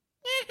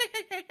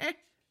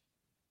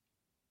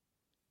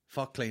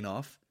 Fuck clean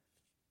off.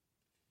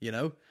 You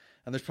know?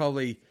 And there's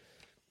probably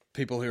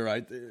people who are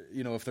out,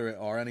 you know, if there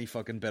are any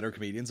fucking bitter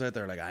comedians out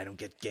there, like, I don't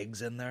get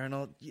gigs in there and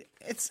all.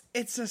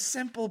 It's a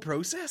simple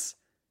process.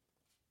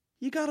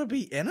 You gotta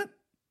be in it.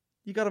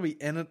 You gotta be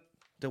in it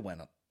to win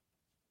it.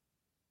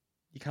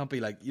 You can't be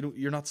like,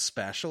 you're not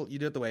special. You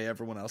do it the way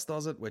everyone else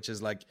does it, which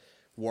is like,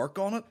 work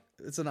on it.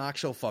 It's an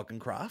actual fucking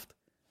craft.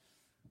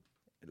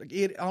 Like,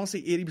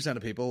 honestly, 80%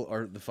 of people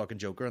are the fucking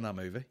Joker in that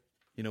movie.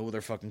 You know, with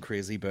their fucking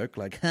crazy book,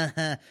 like,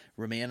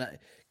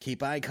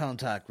 keep eye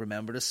contact,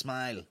 remember to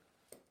smile.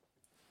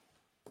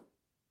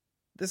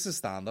 This is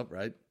stand-up,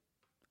 right?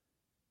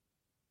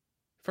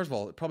 First of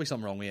all, probably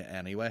something wrong with it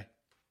anyway.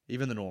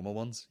 Even the normal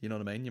ones, you know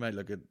what I mean? You might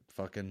look at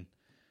fucking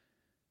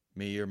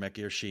me or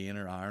Mickey or Shane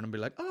or Aaron and be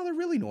like, oh, they're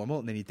really normal.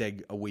 And then you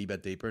dig a wee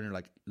bit deeper and you're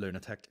like,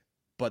 lunatic.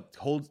 But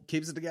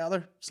keeps it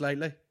together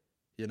slightly,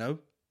 you know?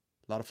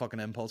 A lot of fucking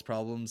impulse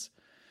problems,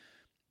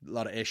 a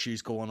lot of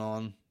issues going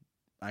on,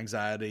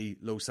 anxiety,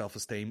 low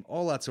self-esteem,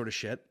 all that sort of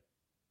shit.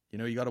 You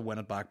know, you got to win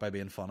it back by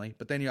being funny.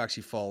 But then you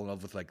actually fall in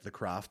love with like the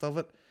craft of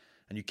it,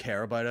 and you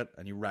care about it,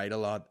 and you write a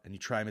lot, and you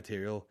try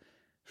material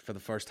for the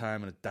first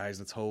time, and it dies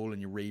in its hole,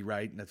 and you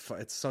rewrite, and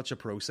it's such a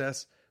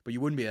process. But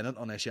you wouldn't be in it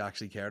unless you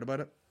actually cared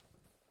about it.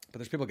 But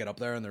there's people get up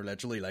there and they're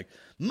literally like,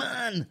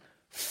 man,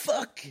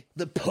 fuck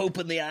the Pope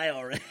and the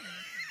IRA.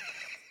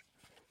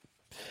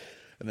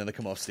 And then they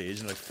come off stage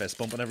and like fist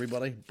bumping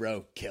everybody.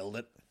 Bro, killed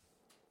it.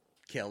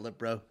 Killed it,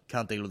 bro.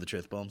 Can't deal with the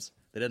truth bombs.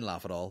 They didn't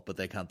laugh at all, but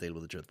they can't deal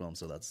with the truth bombs,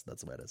 so that's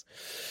the way it is.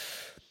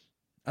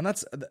 And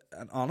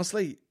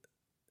honestly,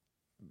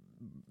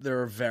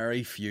 there are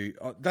very few...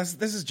 This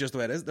is just the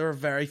way it is. There are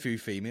very few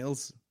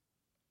females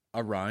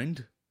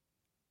around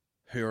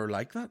who are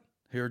like that.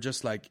 Who are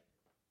just like,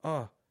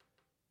 oh,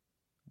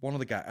 one of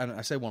the guys... And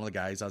I say one of the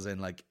guys as in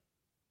like,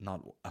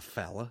 not a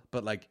fella,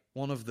 but like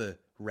one of the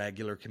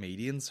regular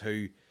comedians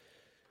who...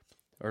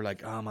 Or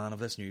like, oh man, I've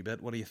this new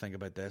bit. What do you think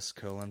about this?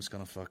 Cool, I'm just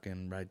going to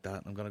fucking write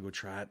that. I'm going to go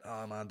try it.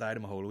 Oh man, died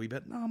in my hole a wee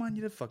bit. No man,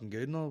 you did fucking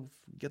good. No,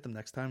 get them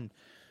next time.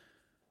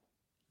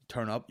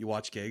 Turn up, you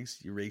watch gigs,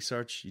 you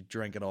research, you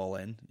drink it all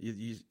in.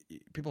 You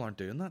people aren't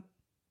doing that.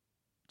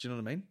 Do you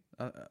know what I mean?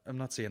 I'm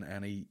not seeing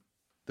any...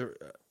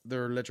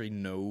 There are literally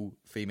no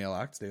female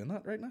acts doing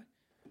that right now.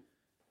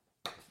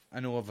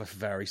 I know of a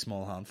very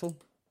small handful.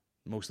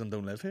 Most of them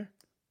don't live here.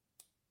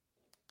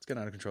 It's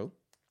getting out of control.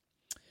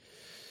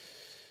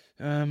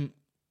 I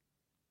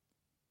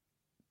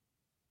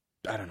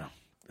don't know.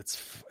 It's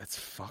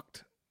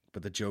fucked.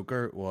 But the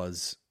Joker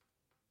was...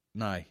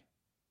 Now,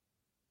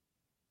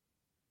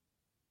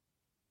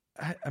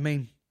 I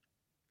mean,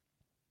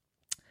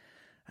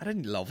 I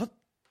didn't love it.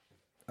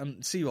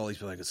 And see all these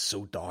people like, it's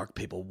so dark.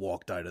 People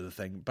walked out of the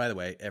thing. By the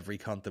way, every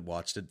cunt that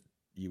watched it,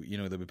 you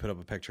know, they would put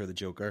up a picture of the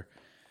Joker,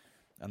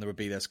 and there would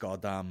be this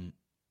goddamn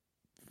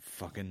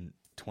fucking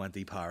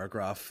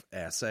 20-paragraph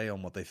essay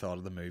on what they thought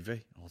of the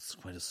movie. Oh, it's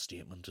quite a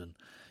statement, and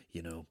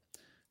you know,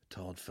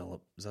 Todd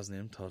Phillips, is that his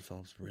name? Todd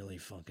Phillips, really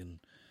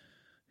fucking,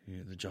 you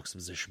know, the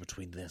juxtaposition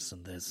between this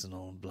and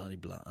all, blah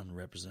blah, and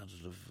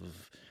representative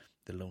of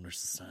the loner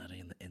society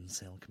and the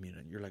incel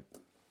community. You're like,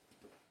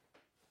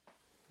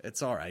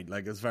 It's all right.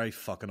 Like, it's very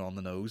fucking on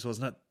the nose,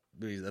 wasn't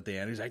it? At the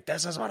end, he's like,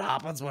 "This is what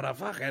happens when a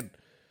fucking,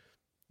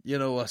 you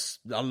know,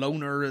 a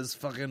loner is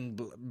fucking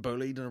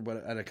bullied," or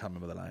what? I can't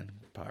remember the line.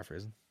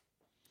 Paraphrasing.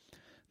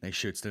 And he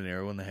shoots De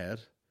Niro in the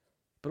head,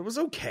 but it was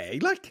okay.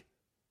 Like,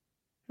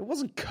 it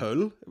wasn't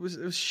cool. It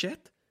was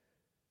shit.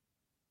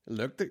 It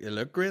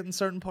looked great in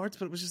certain parts,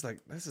 but it was just like,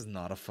 this is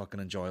not a fucking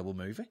enjoyable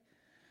movie.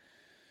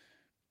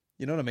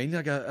 You know what I mean?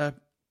 Like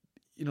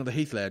you know, the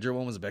Heath Ledger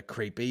one was a bit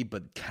creepy,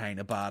 but kind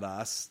of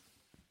badass,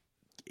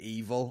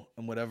 evil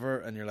and whatever.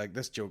 And you're like,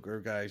 this Joker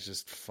guy's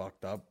just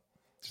fucked up,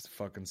 just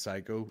fucking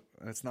psycho.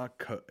 And it's not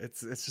cool.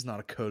 It's just not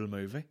a cool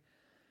movie.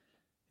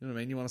 You know what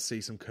I mean? You want to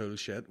see some cool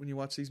shit when you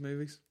watch these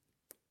movies.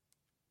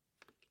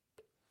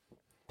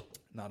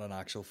 Not an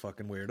actual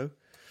fucking weirdo.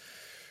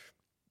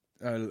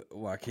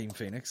 Joaquin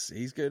Phoenix,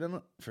 he's good in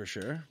it for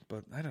sure,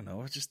 but I don't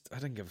know. I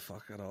didn't give a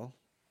fuck at all.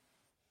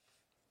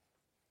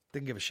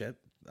 Didn't give a shit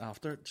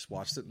after. Just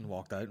watched it and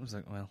walked out and was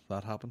like, well,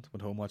 that happened.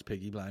 Went home, watched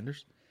Peaky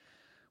Blinders,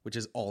 which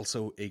is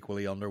also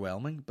equally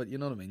underwhelming. But you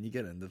know what I mean? You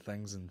get into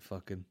things and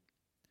fucking,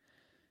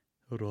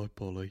 alright,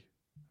 Polly,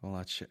 all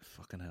that shit.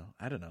 Fucking hell,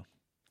 I don't know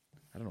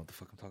what the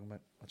fuck I'm talking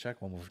about. I'll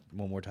check one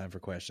more time for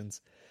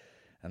questions,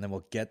 and then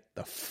we'll get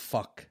the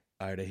fuck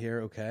out of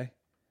here. Okay.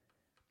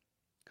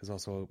 Because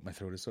also my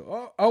throat is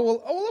so... Oh,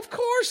 well, of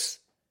course!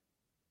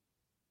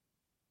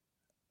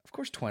 Of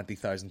course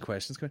 20,000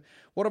 questions.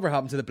 Whatever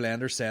happened to the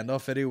Blender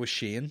send-off video with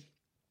Shane?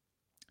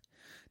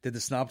 Did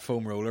the Snap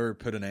Foam Roller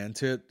put an end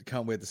to it?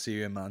 Can't wait to see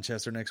you in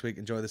Manchester next week.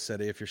 Enjoy the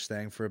city if you're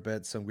staying for a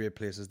bit. Some great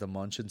places to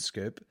munch and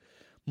scoop.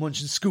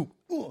 Munch and scoop!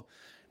 Oh.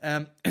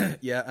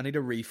 Yeah, I need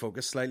to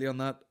refocus slightly on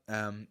that.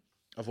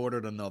 I've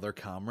ordered another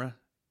camera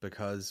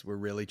because we're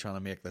really trying to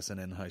make this an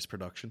in-house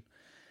production.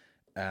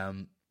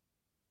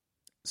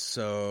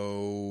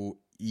 So,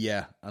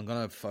 yeah, I'm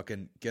going to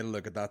fucking get a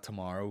look at that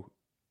tomorrow.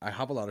 I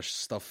have a lot of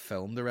stuff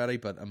filmed already,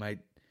 but I might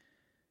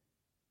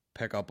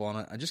pick up on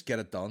it and just get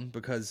it done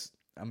because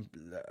I'm,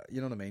 you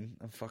know what I mean?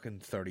 I'm fucking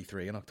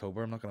 33 in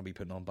October. I'm not going to be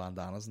putting on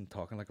bandanas and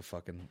talking like a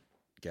fucking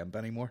gimp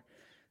anymore.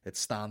 It's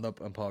stand-up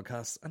and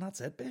podcasts, and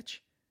that's it, bitch.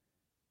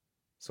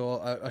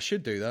 So I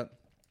should do that.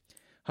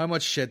 How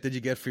much shit did you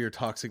get for your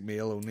Toxic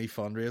Male Only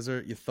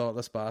fundraiser, you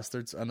thoughtless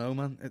bastards? I know,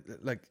 man.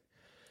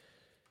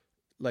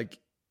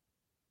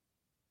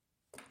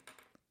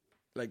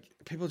 Like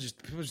people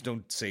just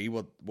don't see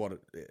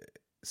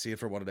see it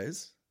for what it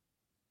is.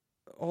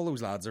 All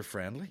those lads are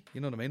friendly,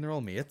 you know what I mean? They're all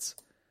mates,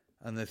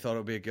 and they thought it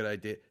would be a good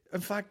idea.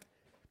 In fact,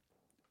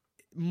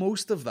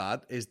 most of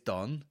that is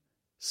done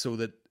so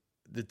that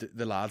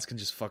the lads can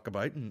just fuck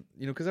about, and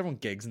you know, because everyone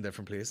gigs in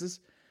different places.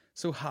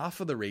 So half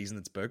of the reason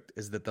it's booked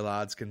is that the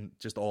lads can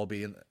just all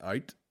be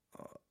out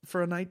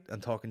for a night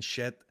and talking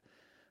shit,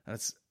 and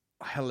it's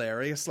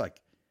hilarious,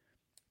 like.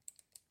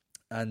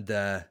 And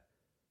but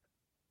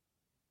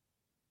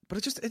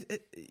it just,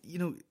 you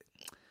know,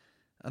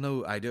 I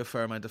know I do a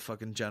fair amount of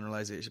fucking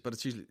generalization, but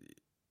it's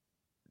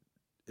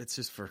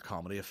just for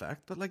comedy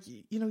effect. But like,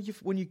 you know,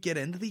 when you get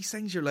into these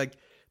things, you're like,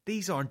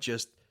 these aren't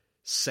just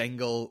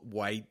single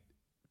white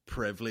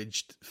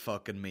privileged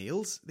fucking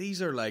males.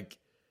 These are like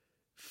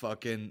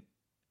fucking,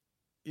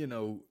 you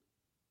know,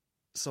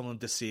 someone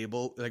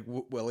disabled, like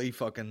Willie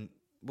fucking,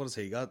 what has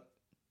he got?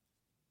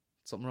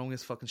 Something wrong with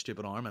his fucking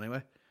stupid arm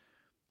anyway.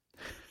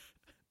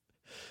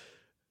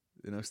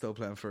 You know, still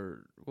playing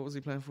for... What was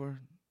he playing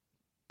for?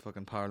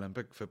 Fucking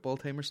Paralympic football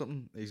team or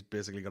something. He's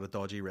basically got a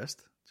dodgy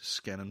wrist. Just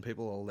skinning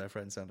people all left,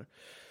 right and centre.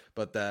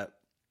 But,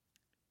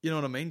 you know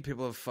what I mean?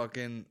 People have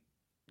fucking...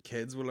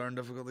 Kids will learn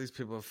difficulties.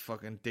 People have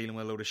fucking dealing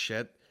with a load of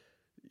shit.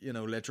 You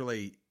know,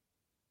 literally,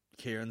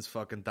 Kieran's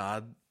fucking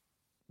dad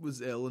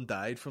was ill and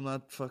died from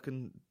that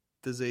fucking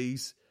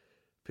disease.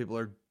 People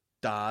are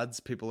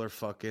dads. People are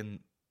fucking...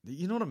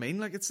 You know what I mean?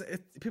 Like,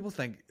 people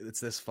think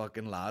it's this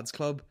fucking lads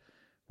club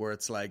where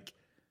it's like...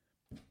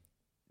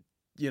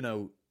 You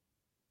know,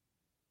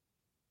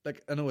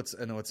 like I know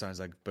it sounds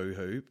like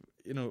boo-hoo.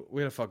 You know,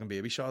 we had a fucking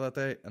baby shower that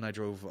day, and I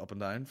drove up and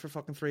down for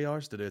fucking 3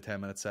 hours to do a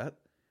 10-minute set.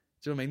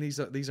 Do you know what I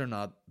mean? These are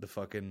not the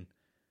fucking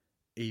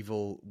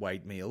evil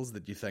white males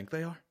that you think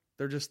they are.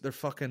 They're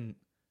fucking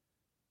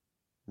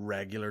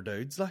regular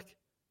dudes, like,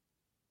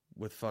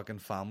 with fucking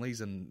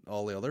families and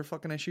all the other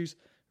fucking issues,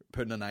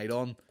 putting a night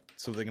on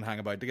so they can hang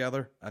about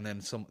together, and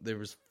then there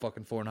was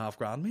fucking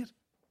 $4,500, mate.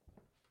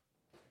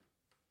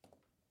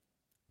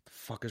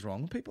 Fuck is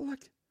wrong with people?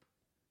 Like,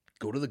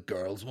 go to the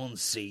girls one,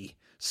 see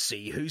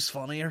who's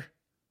funnier.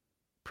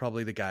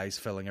 Probably the guys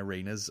filling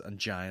arenas and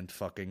giant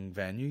fucking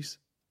venues.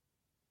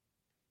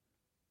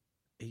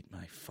 Eat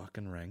my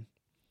fucking ring.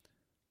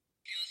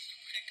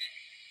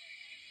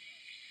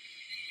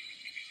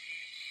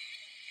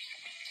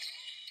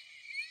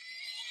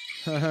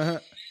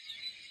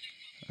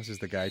 This is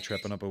the guy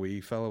tripping up a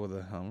wee fella with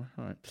a hammer.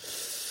 All right.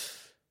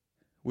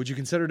 Would you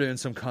consider doing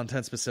some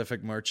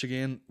content-specific merch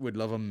again? Would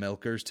love a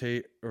Milker's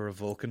tee or a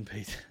Vulcan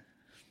Pete.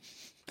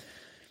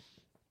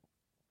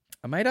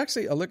 I might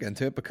actually... I'll look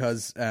into it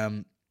because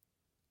I'm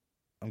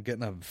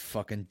getting a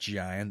fucking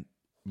giant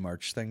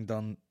merch thing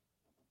done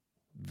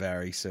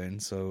very soon,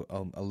 so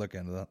I'll look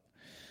into that.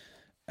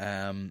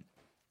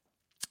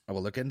 I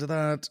will look into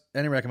that.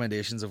 Any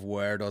recommendations of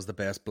where does the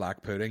best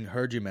black pudding?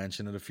 Heard you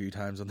mention it a few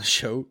times on the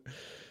show.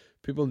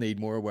 People need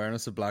more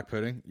awareness of black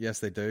pudding. Yes,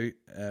 they do.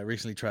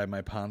 Recently tried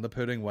my panda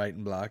pudding, white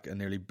and black, and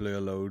nearly blew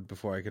a load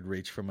before I could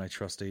reach for my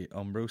trusty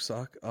Umbro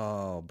sock.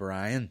 Oh,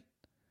 Brian,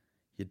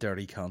 you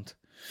dirty cunt.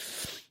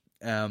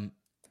 I've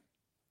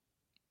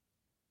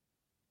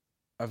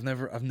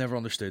never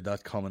understood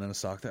that coming in a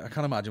sock. I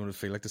can't imagine what it would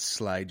feel like to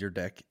slide your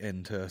dick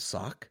into a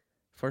sock.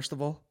 First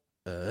of all,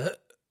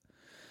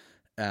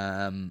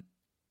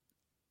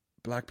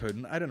 black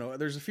pudding. I don't know.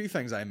 There's a few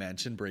things I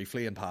mentioned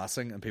briefly in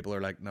passing, and people are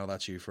like, "No,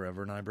 that's you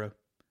forever now, bro."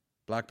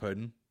 Black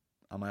pudding.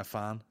 Am I a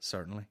fan?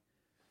 Certainly.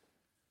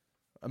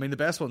 I mean, the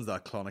best one's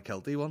that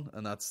Clonakilty one,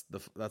 and that's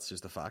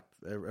just a fact.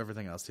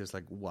 Everything else tastes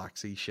like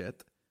waxy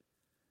shit.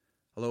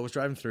 Although I was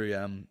driving through,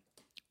 I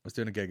was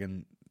doing a gig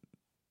in,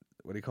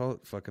 what do you call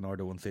it? Fucking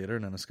Ardone Theatre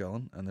in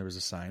Enniskillen, and there was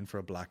a sign for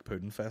a black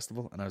pudding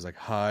festival, and I was like,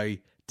 how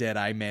did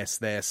I miss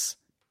this?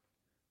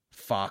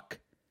 Fuck.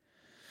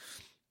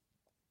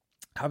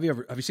 Have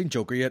you seen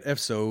Joker yet? If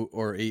so,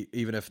 or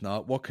even if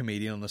not, what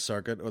comedian on the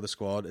circuit or the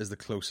squad is the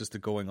closest to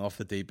going off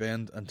the deep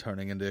end and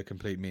turning into a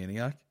complete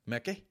maniac?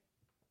 Mickey?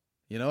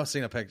 You know, I've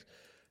seen a pic.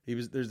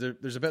 There's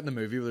a bit in the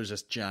movie where there's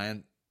this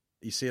giant,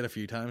 you see it a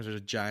few times, there's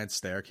a giant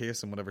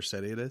staircase in whatever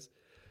city it is,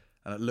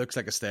 and it looks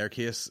like a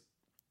staircase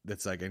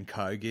that's like in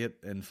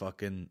Cowgate in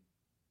fucking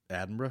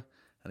Edinburgh,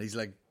 and he's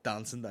like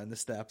dancing down the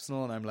steps and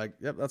all, and I'm like,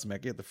 yep, that's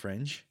Mickey at the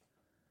Fringe,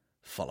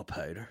 full of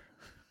powder.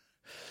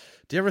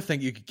 Do you ever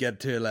think you could get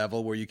to a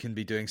level where you can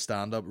be doing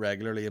stand-up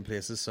regularly in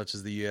places such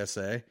as the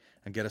USA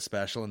and get a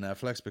special on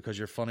Netflix because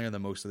you're funnier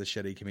than most of the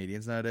shitty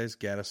comedians nowadays?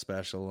 Get a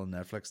special on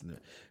Netflix.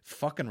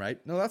 Fucking right.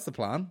 No, that's the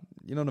plan.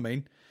 You know what I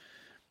mean?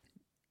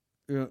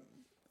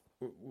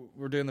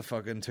 We're doing the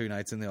fucking 2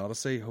 nights in the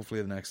Odyssey.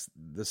 Hopefully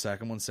the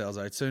second one sells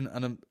out soon.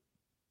 And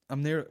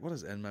I'm near, what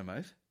is it in my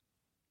mouth?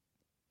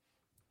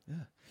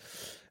 Yeah.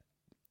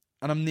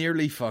 And I'm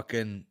nearly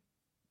fucking,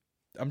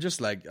 I'm just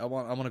like, I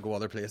want to go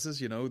other places,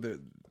 you know.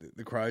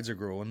 The crowds are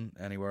growing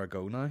anywhere I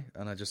go now,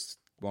 and I just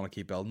want to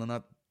keep building on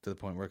that to the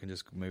point where I can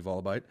just move all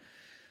about.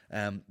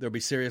 There'll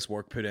be serious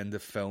work put into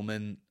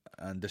filming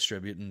and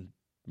distributing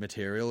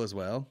material as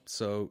well.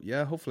 So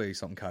yeah, hopefully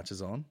something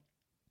catches on.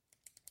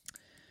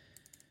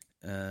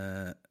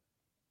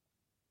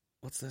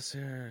 What's this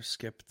here?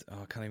 Skipped.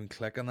 Oh, I can't even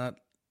click on that.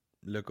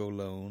 Look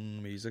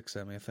Alone music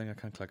sent me a thing. I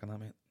can't click on that,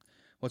 mate.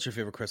 What's your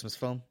favourite Christmas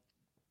film?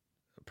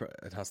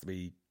 It has to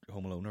be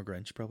Home Alone or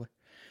Grinch, probably.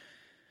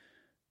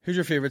 Who's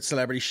your favourite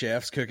celebrity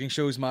chefs, cooking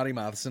shows? Matty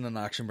Matheson and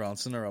Action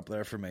Bronson are up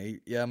there for me.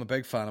 Yeah, I'm a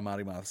big fan of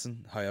Matty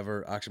Matheson.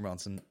 However, Action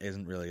Bronson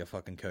isn't really a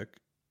fucking cook.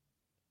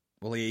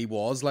 Well, he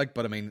was, like,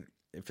 but I mean,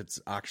 if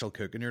it's actual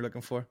cooking you're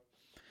looking for,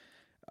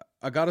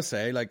 I gotta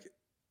say, like,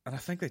 and I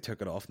think they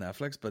took it off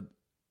Netflix, but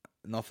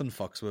nothing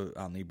fucks with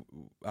Anthony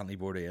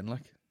Bourdain,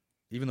 like,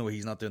 even though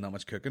he's not doing that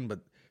much cooking, but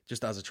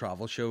just as a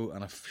travel show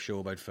and a show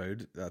about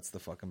food, that's the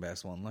fucking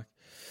best one, like,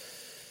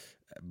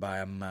 by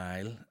a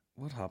mile.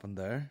 What happened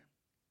there?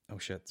 Oh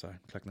shit, sorry,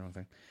 clicking the wrong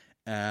thing.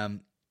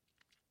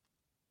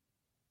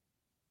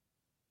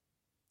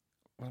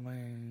 What am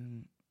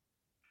I?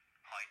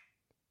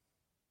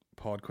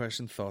 Pod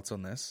question, thoughts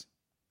on this?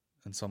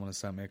 And someone has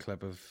sent me a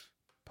clip of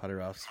Paddy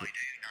Raff's. Hi,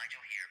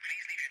 Nigel here.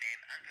 Please leave your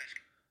name and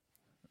postcode.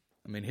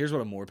 I mean, here's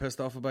what I'm more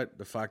pissed off about: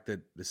 the fact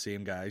that the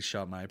same guys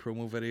shot my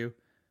promo video,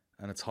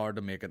 and it's hard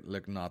to make it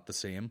look not the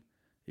same,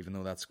 even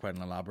though that's quite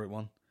an elaborate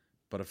one.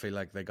 But I feel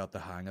like they got the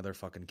hang of their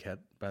fucking kit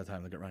by the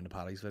time they get around to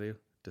Paddy's video.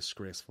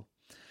 Disgraceful.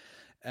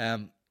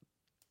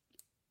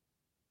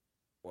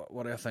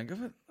 What do I think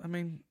of it? I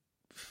mean,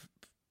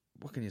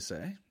 what can you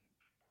say?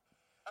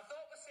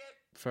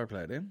 Fair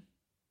play to him.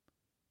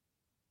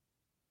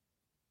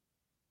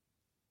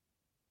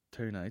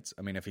 2 nights.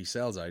 I mean, if he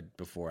sells out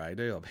before I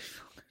do, I'll be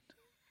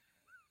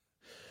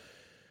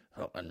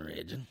fucking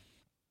raging.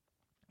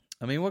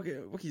 I mean, what?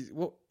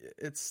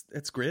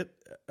 It's great.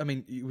 I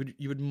mean, you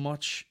would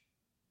much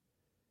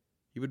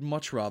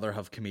rather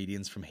have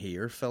comedians from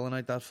here filling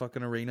out that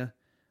fucking arena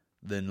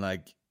than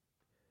like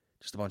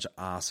just a bunch of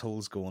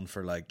assholes going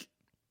for like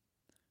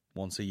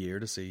once a year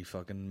to see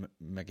fucking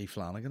Mickey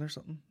Flanagan or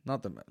something.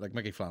 Not that like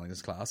Mickey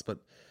Flanagan's class, but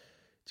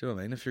do you know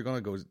what I mean? If you're gonna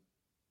go,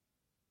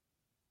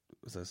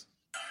 what's this?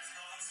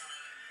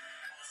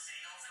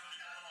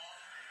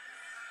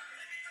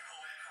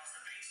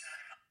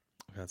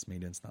 That's me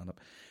doing stand up.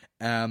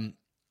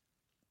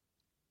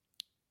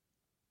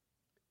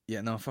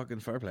 Yeah, no, fucking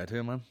fair play to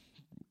him, man.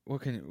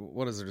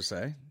 What is there to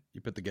say?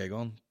 You put the gig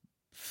on,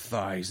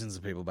 thousands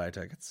of people buy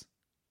tickets.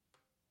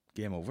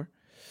 Game over.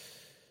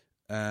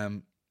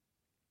 Did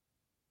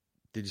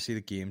you see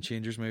the Game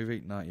Changers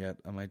movie? Not yet.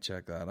 I might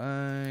check that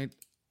out.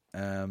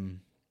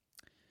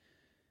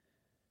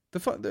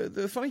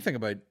 The funny thing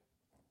about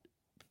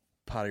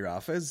Paddy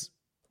Raff is,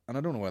 and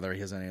I don't know whether he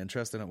has any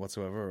interest in it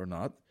whatsoever or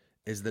not,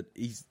 is that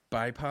he's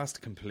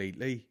bypassed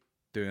completely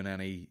doing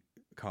any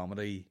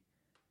comedy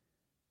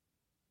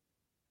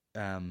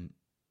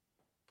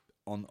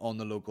on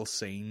the local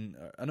scene.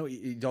 I know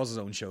he does his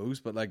own shows,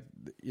 but like,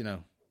 you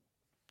know,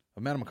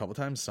 I've met him a couple of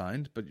times,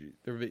 signed, but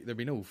there'd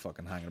be no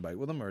fucking hanging about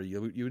with him, or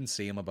you wouldn't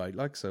see him about,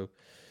 like, so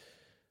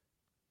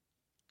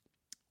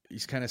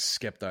he's kind of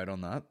skipped out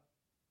on that.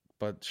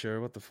 But sure,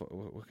 what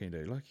can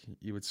you do? Like,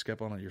 you would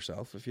skip on it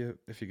yourself if you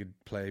could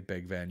play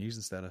big venues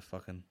instead of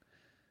fucking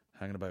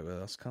hanging about with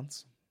us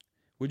cunts.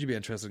 Would you be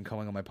interested in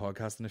coming on my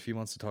podcast in a few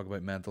months to talk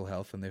about mental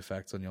health and the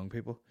effects on young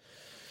people?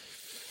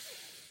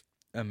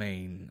 I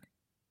mean,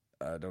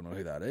 I don't know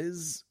who that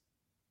is.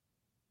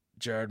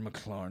 Jared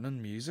McLarnon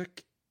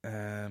Music. Is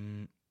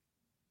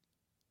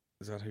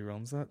that who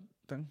runs that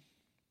thing?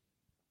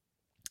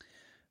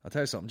 I'll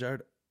tell you something,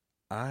 Jared.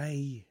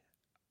 I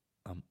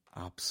am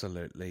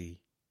absolutely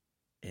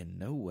in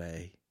no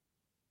way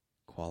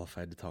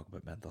qualified to talk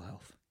about mental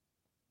health.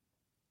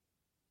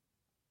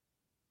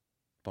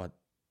 But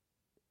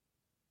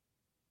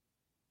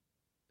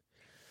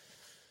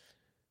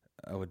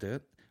I would do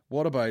it.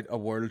 What about a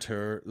world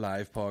tour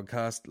live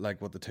podcast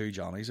like what the two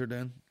Johnnies are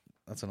doing?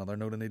 That's another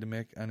note I need to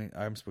make.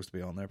 I'm supposed to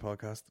be on their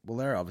podcast. Well,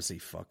 they're obviously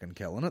fucking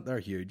killing it. They're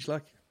huge,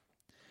 like.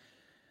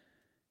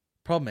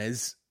 Problem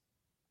is,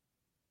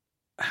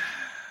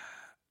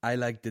 I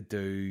like to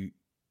do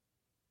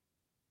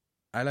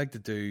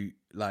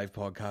live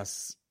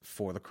podcasts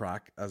for the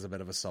crack as a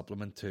bit of a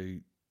supplement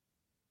to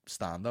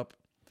stand-up.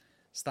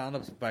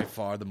 Stand-up's by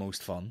far the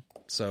most fun.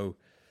 So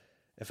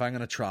if I'm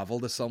going to travel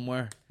to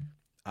somewhere,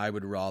 I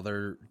would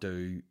rather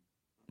do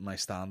my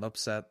stand-up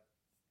set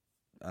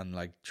and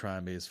like try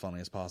and be as funny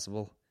as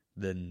possible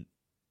than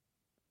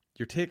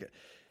a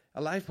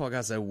live podcast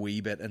is a wee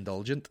bit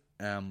indulgent,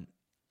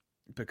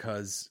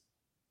 because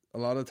a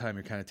lot of the time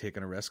you're kind of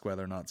taking a risk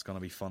whether or not it's going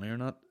to be funny or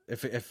not.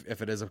 If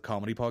it is a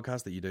comedy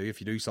podcast that you do,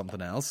 if you do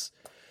something else,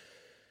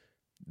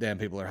 then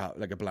people are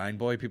like a Blind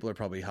Boy. People are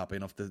probably happy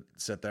enough to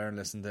sit there and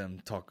listen to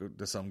him talk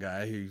to some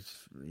guy who's,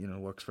 you know,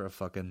 works for a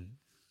fucking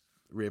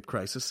rape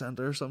crisis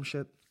center or some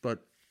shit.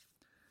 But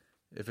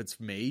if it's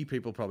me,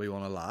 people probably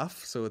want to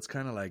laugh. So it's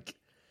kind of like,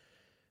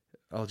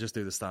 I'll just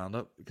do the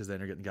stand-up because then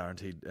you're getting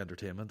guaranteed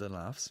entertainment and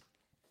laughs.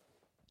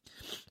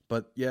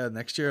 But yeah,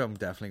 next year I'm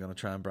definitely going to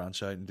try and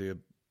branch out and do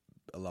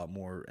a lot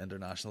more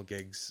international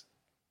gigs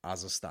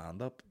as a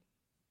stand-up.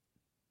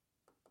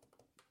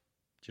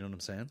 Do you know what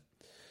I'm saying?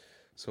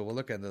 So we'll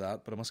look into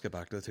that, but I must get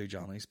back to the two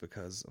Johnnies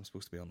because I'm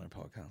supposed to be on their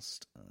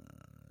podcast,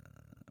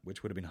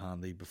 which would have been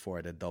handy before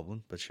I did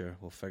Dublin, but sure,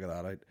 we'll figure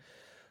that out.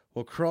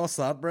 We'll cross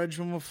that bridge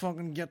when we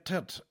fucking get to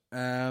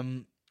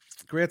it.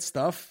 Great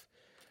stuff.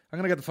 I'm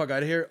going to get the fuck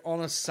out of here.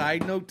 On a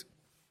side note,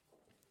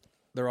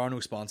 there are no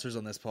sponsors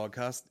on this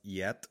podcast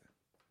yet.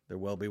 There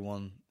will be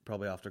one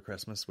probably after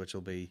Christmas, which will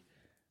be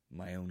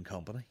my own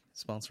company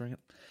sponsoring it.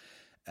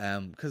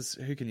 Because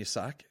who can you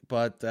sack?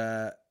 But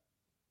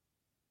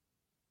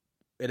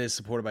it is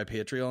supported by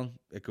Patreon.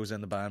 It goes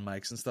into buying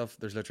mics and stuff.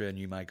 There's literally a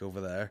new mic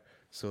over there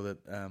so that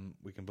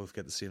we can both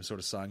get the same sort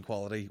of sound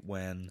quality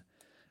when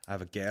I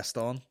have a guest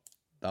on.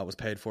 That was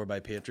paid for by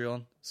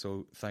Patreon.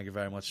 So thank you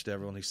very much to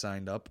everyone who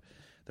signed up.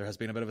 There has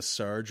been a bit of a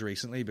surge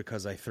recently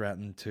because I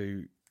threatened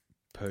to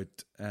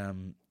put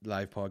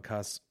live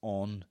podcasts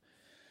on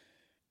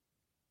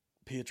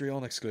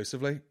Patreon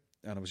exclusively,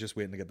 and I was just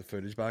waiting to get the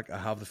footage back. I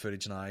have the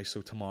footage now,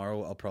 so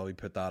tomorrow I'll probably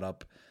put that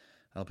up.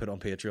 I'll put it on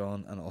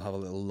Patreon, and it'll have a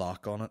little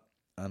lock on it.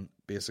 And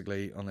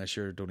basically, unless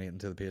you're donating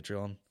to the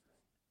Patreon,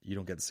 you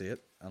don't get to see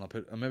it. And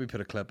I'll maybe put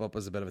a clip up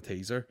as a bit of a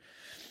teaser.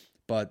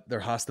 But there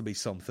has to be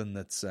something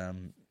that's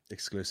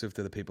exclusive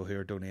to the people who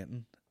are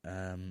donating.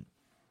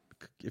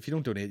 If you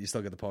don't donate, you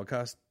still get the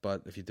podcast,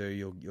 but if you do,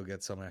 you'll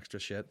get some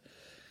extra shit,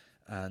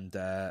 and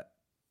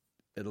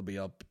it'll be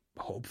up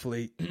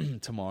hopefully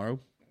tomorrow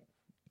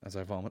as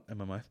I vomit in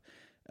my mouth.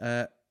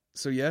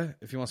 So yeah,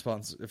 if you want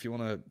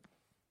to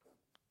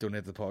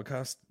donate to the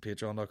podcast,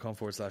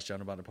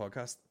 patreon.com/genderbanter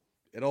podcast.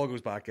 It all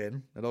goes back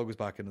in. It all goes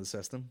back into the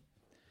system.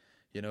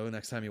 You know,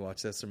 next time you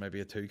watch this, there may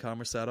be a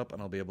 2-camera setup, and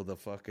I'll be able to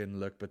fucking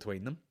look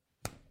between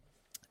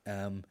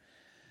them.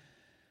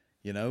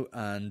 You know,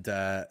 and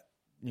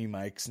new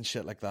mics and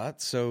shit like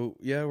that. So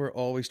yeah, we're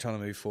always trying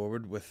to move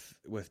forward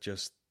with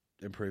just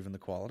improving the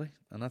quality,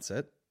 and that's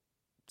it.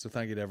 So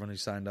thank you to everyone who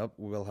signed up.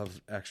 We will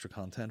have extra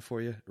content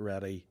for you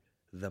ready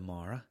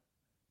tomorrow,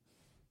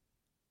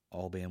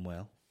 all being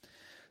well.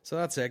 So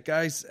that's it,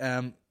 guys.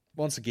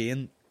 Once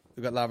again,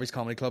 we've got Lavery's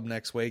Comedy Club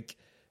next week.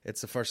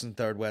 It's the first and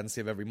third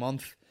Wednesday of every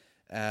month.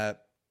 The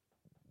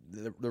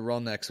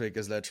run next week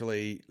is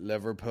literally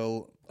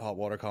Liverpool, Hot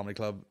Water Comedy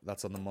Club.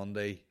 That's on the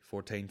Monday,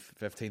 14th.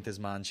 15th is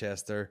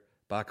Manchester,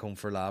 back home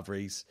for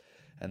Lavery's.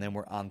 And then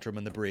we're Antrim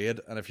in the Braid.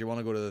 And if you want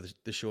to go to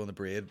the show in the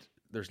Braid,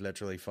 there's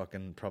literally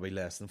fucking probably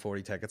less than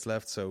 40 tickets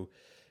left. So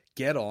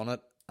get on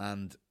it,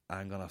 and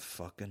I'm going to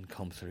fucking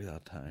come through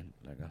that town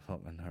like a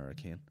fucking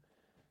hurricane.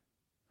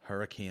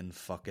 Hurricane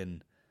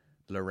fucking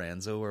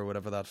Lorenzo or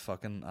whatever that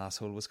fucking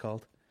asshole was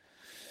called.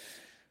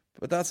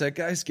 But that's it,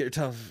 guys. Get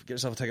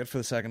yourself a ticket for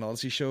the second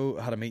Odyssey show.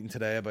 I had a meeting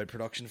today about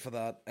production for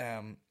that.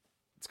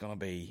 It's going to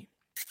be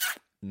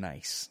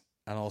nice.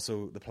 And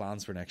also the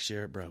plans for next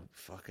year, bro.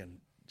 Fucking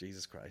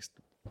Jesus Christ.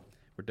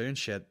 We're doing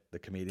shit the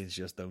comedians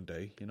just don't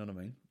do. You know what I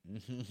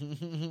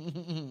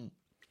mean?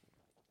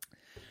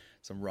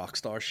 Some rock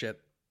star shit.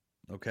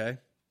 Okay?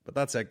 But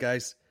that's it,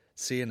 guys.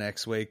 See you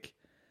next week.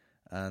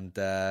 And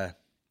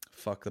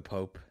fuck the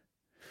Pope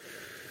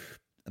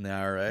and the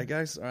IRA,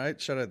 guys. Alright?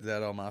 Shout out to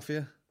Dead All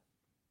Mafia.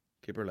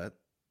 Keep her lit.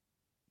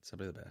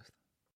 Simply the best.